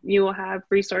resources, you will have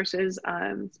resources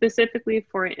specifically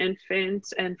for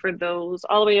infants and for those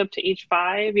all the way up to age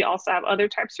 5. We also have other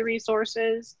types of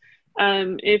resources.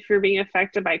 If you're being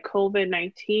affected by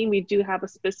COVID-19, we do have a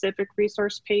specific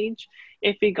resource page.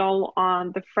 If you go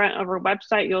on the front of our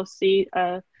website, you'll see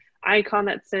a icon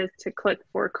that says to click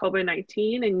for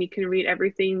COVID-19, and you can read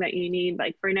everything that you need,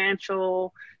 like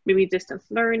financial, maybe distance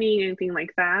learning, anything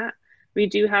like that. We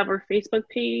do have our Facebook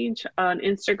page, an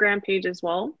Instagram page as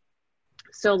well.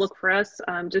 So look for us,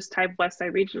 just type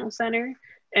Westside Regional Center.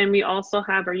 And we also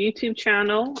have our YouTube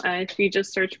channel. If you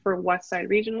just search for Westside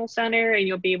Regional Center, and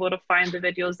you'll be able to find the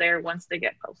videos there once they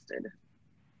get posted.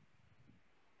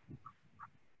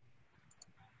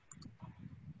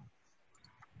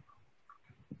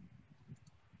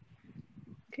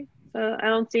 Okay, so I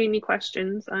don't see any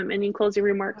questions. Any closing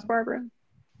remarks, Barbara?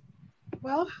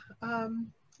 Well,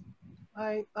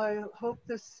 I hope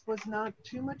this was not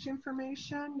too much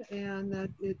information and that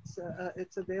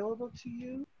it's available to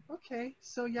you. Okay,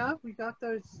 so yeah, we got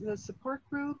the support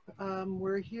group.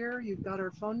 We're here. You've got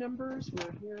our phone numbers.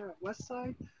 We're here at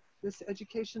Westside. This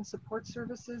education support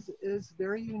services is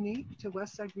very unique to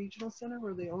Westside Regional Center.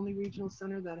 We're the only regional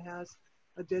center that has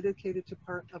a dedicated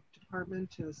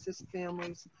department to assist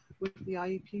families with the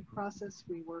IEP process.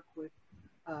 We work with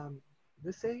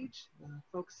this age,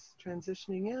 folks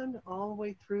transitioning in, all the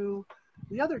way through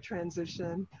the other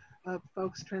transition of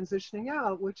folks transitioning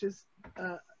out, which is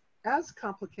as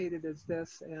complicated as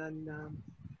this. And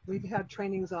we've had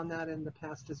trainings on that in the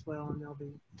past as well, and there'll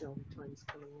be times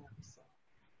coming up. So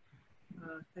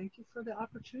thank you for the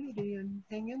opportunity, and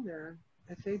hang in there.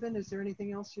 Fabian, is there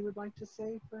anything else you would like to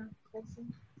say for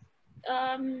closing?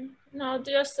 No,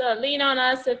 just lean on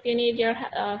us if you need your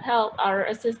help, our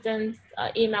assistance,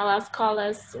 email us, call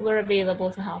us, we're available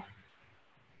to help.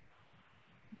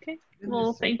 Okay,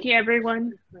 well, thank you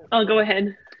everyone. Oh, go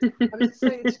ahead. I was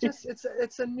saying,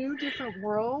 it's a new different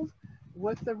world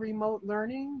with the remote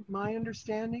learning. My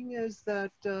understanding is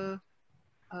that there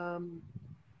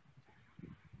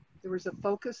was a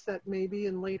focus that maybe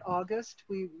in late August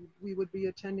we would be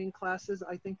attending classes.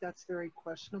 I think that's very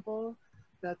questionable,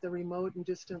 that the remote and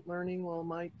distant learning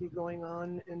might be going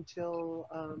on until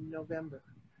November.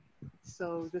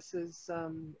 So this is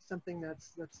something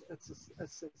that's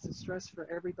a stress for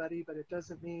everybody, but it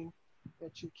doesn't mean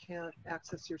that you can't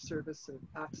access your service or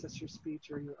access your speech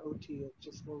or your OT. It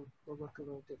just will look a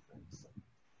little different. So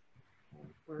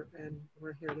we're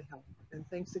here to help. And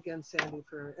thanks again, Sandy,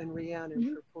 and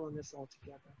Rhiannon for pulling this all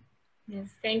together. Yes,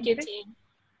 thank you, team.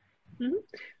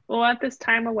 Well, at this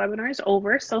time, our webinar is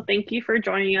over. So thank you for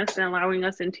joining us and allowing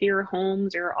us into your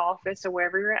homes, your office, or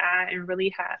wherever you're at, and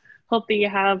really hope that you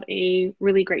have a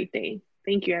really great day.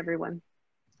 Thank you, everyone.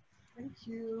 Thank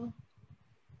you.